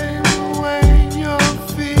blame away your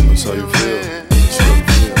feelings. That's how you feel.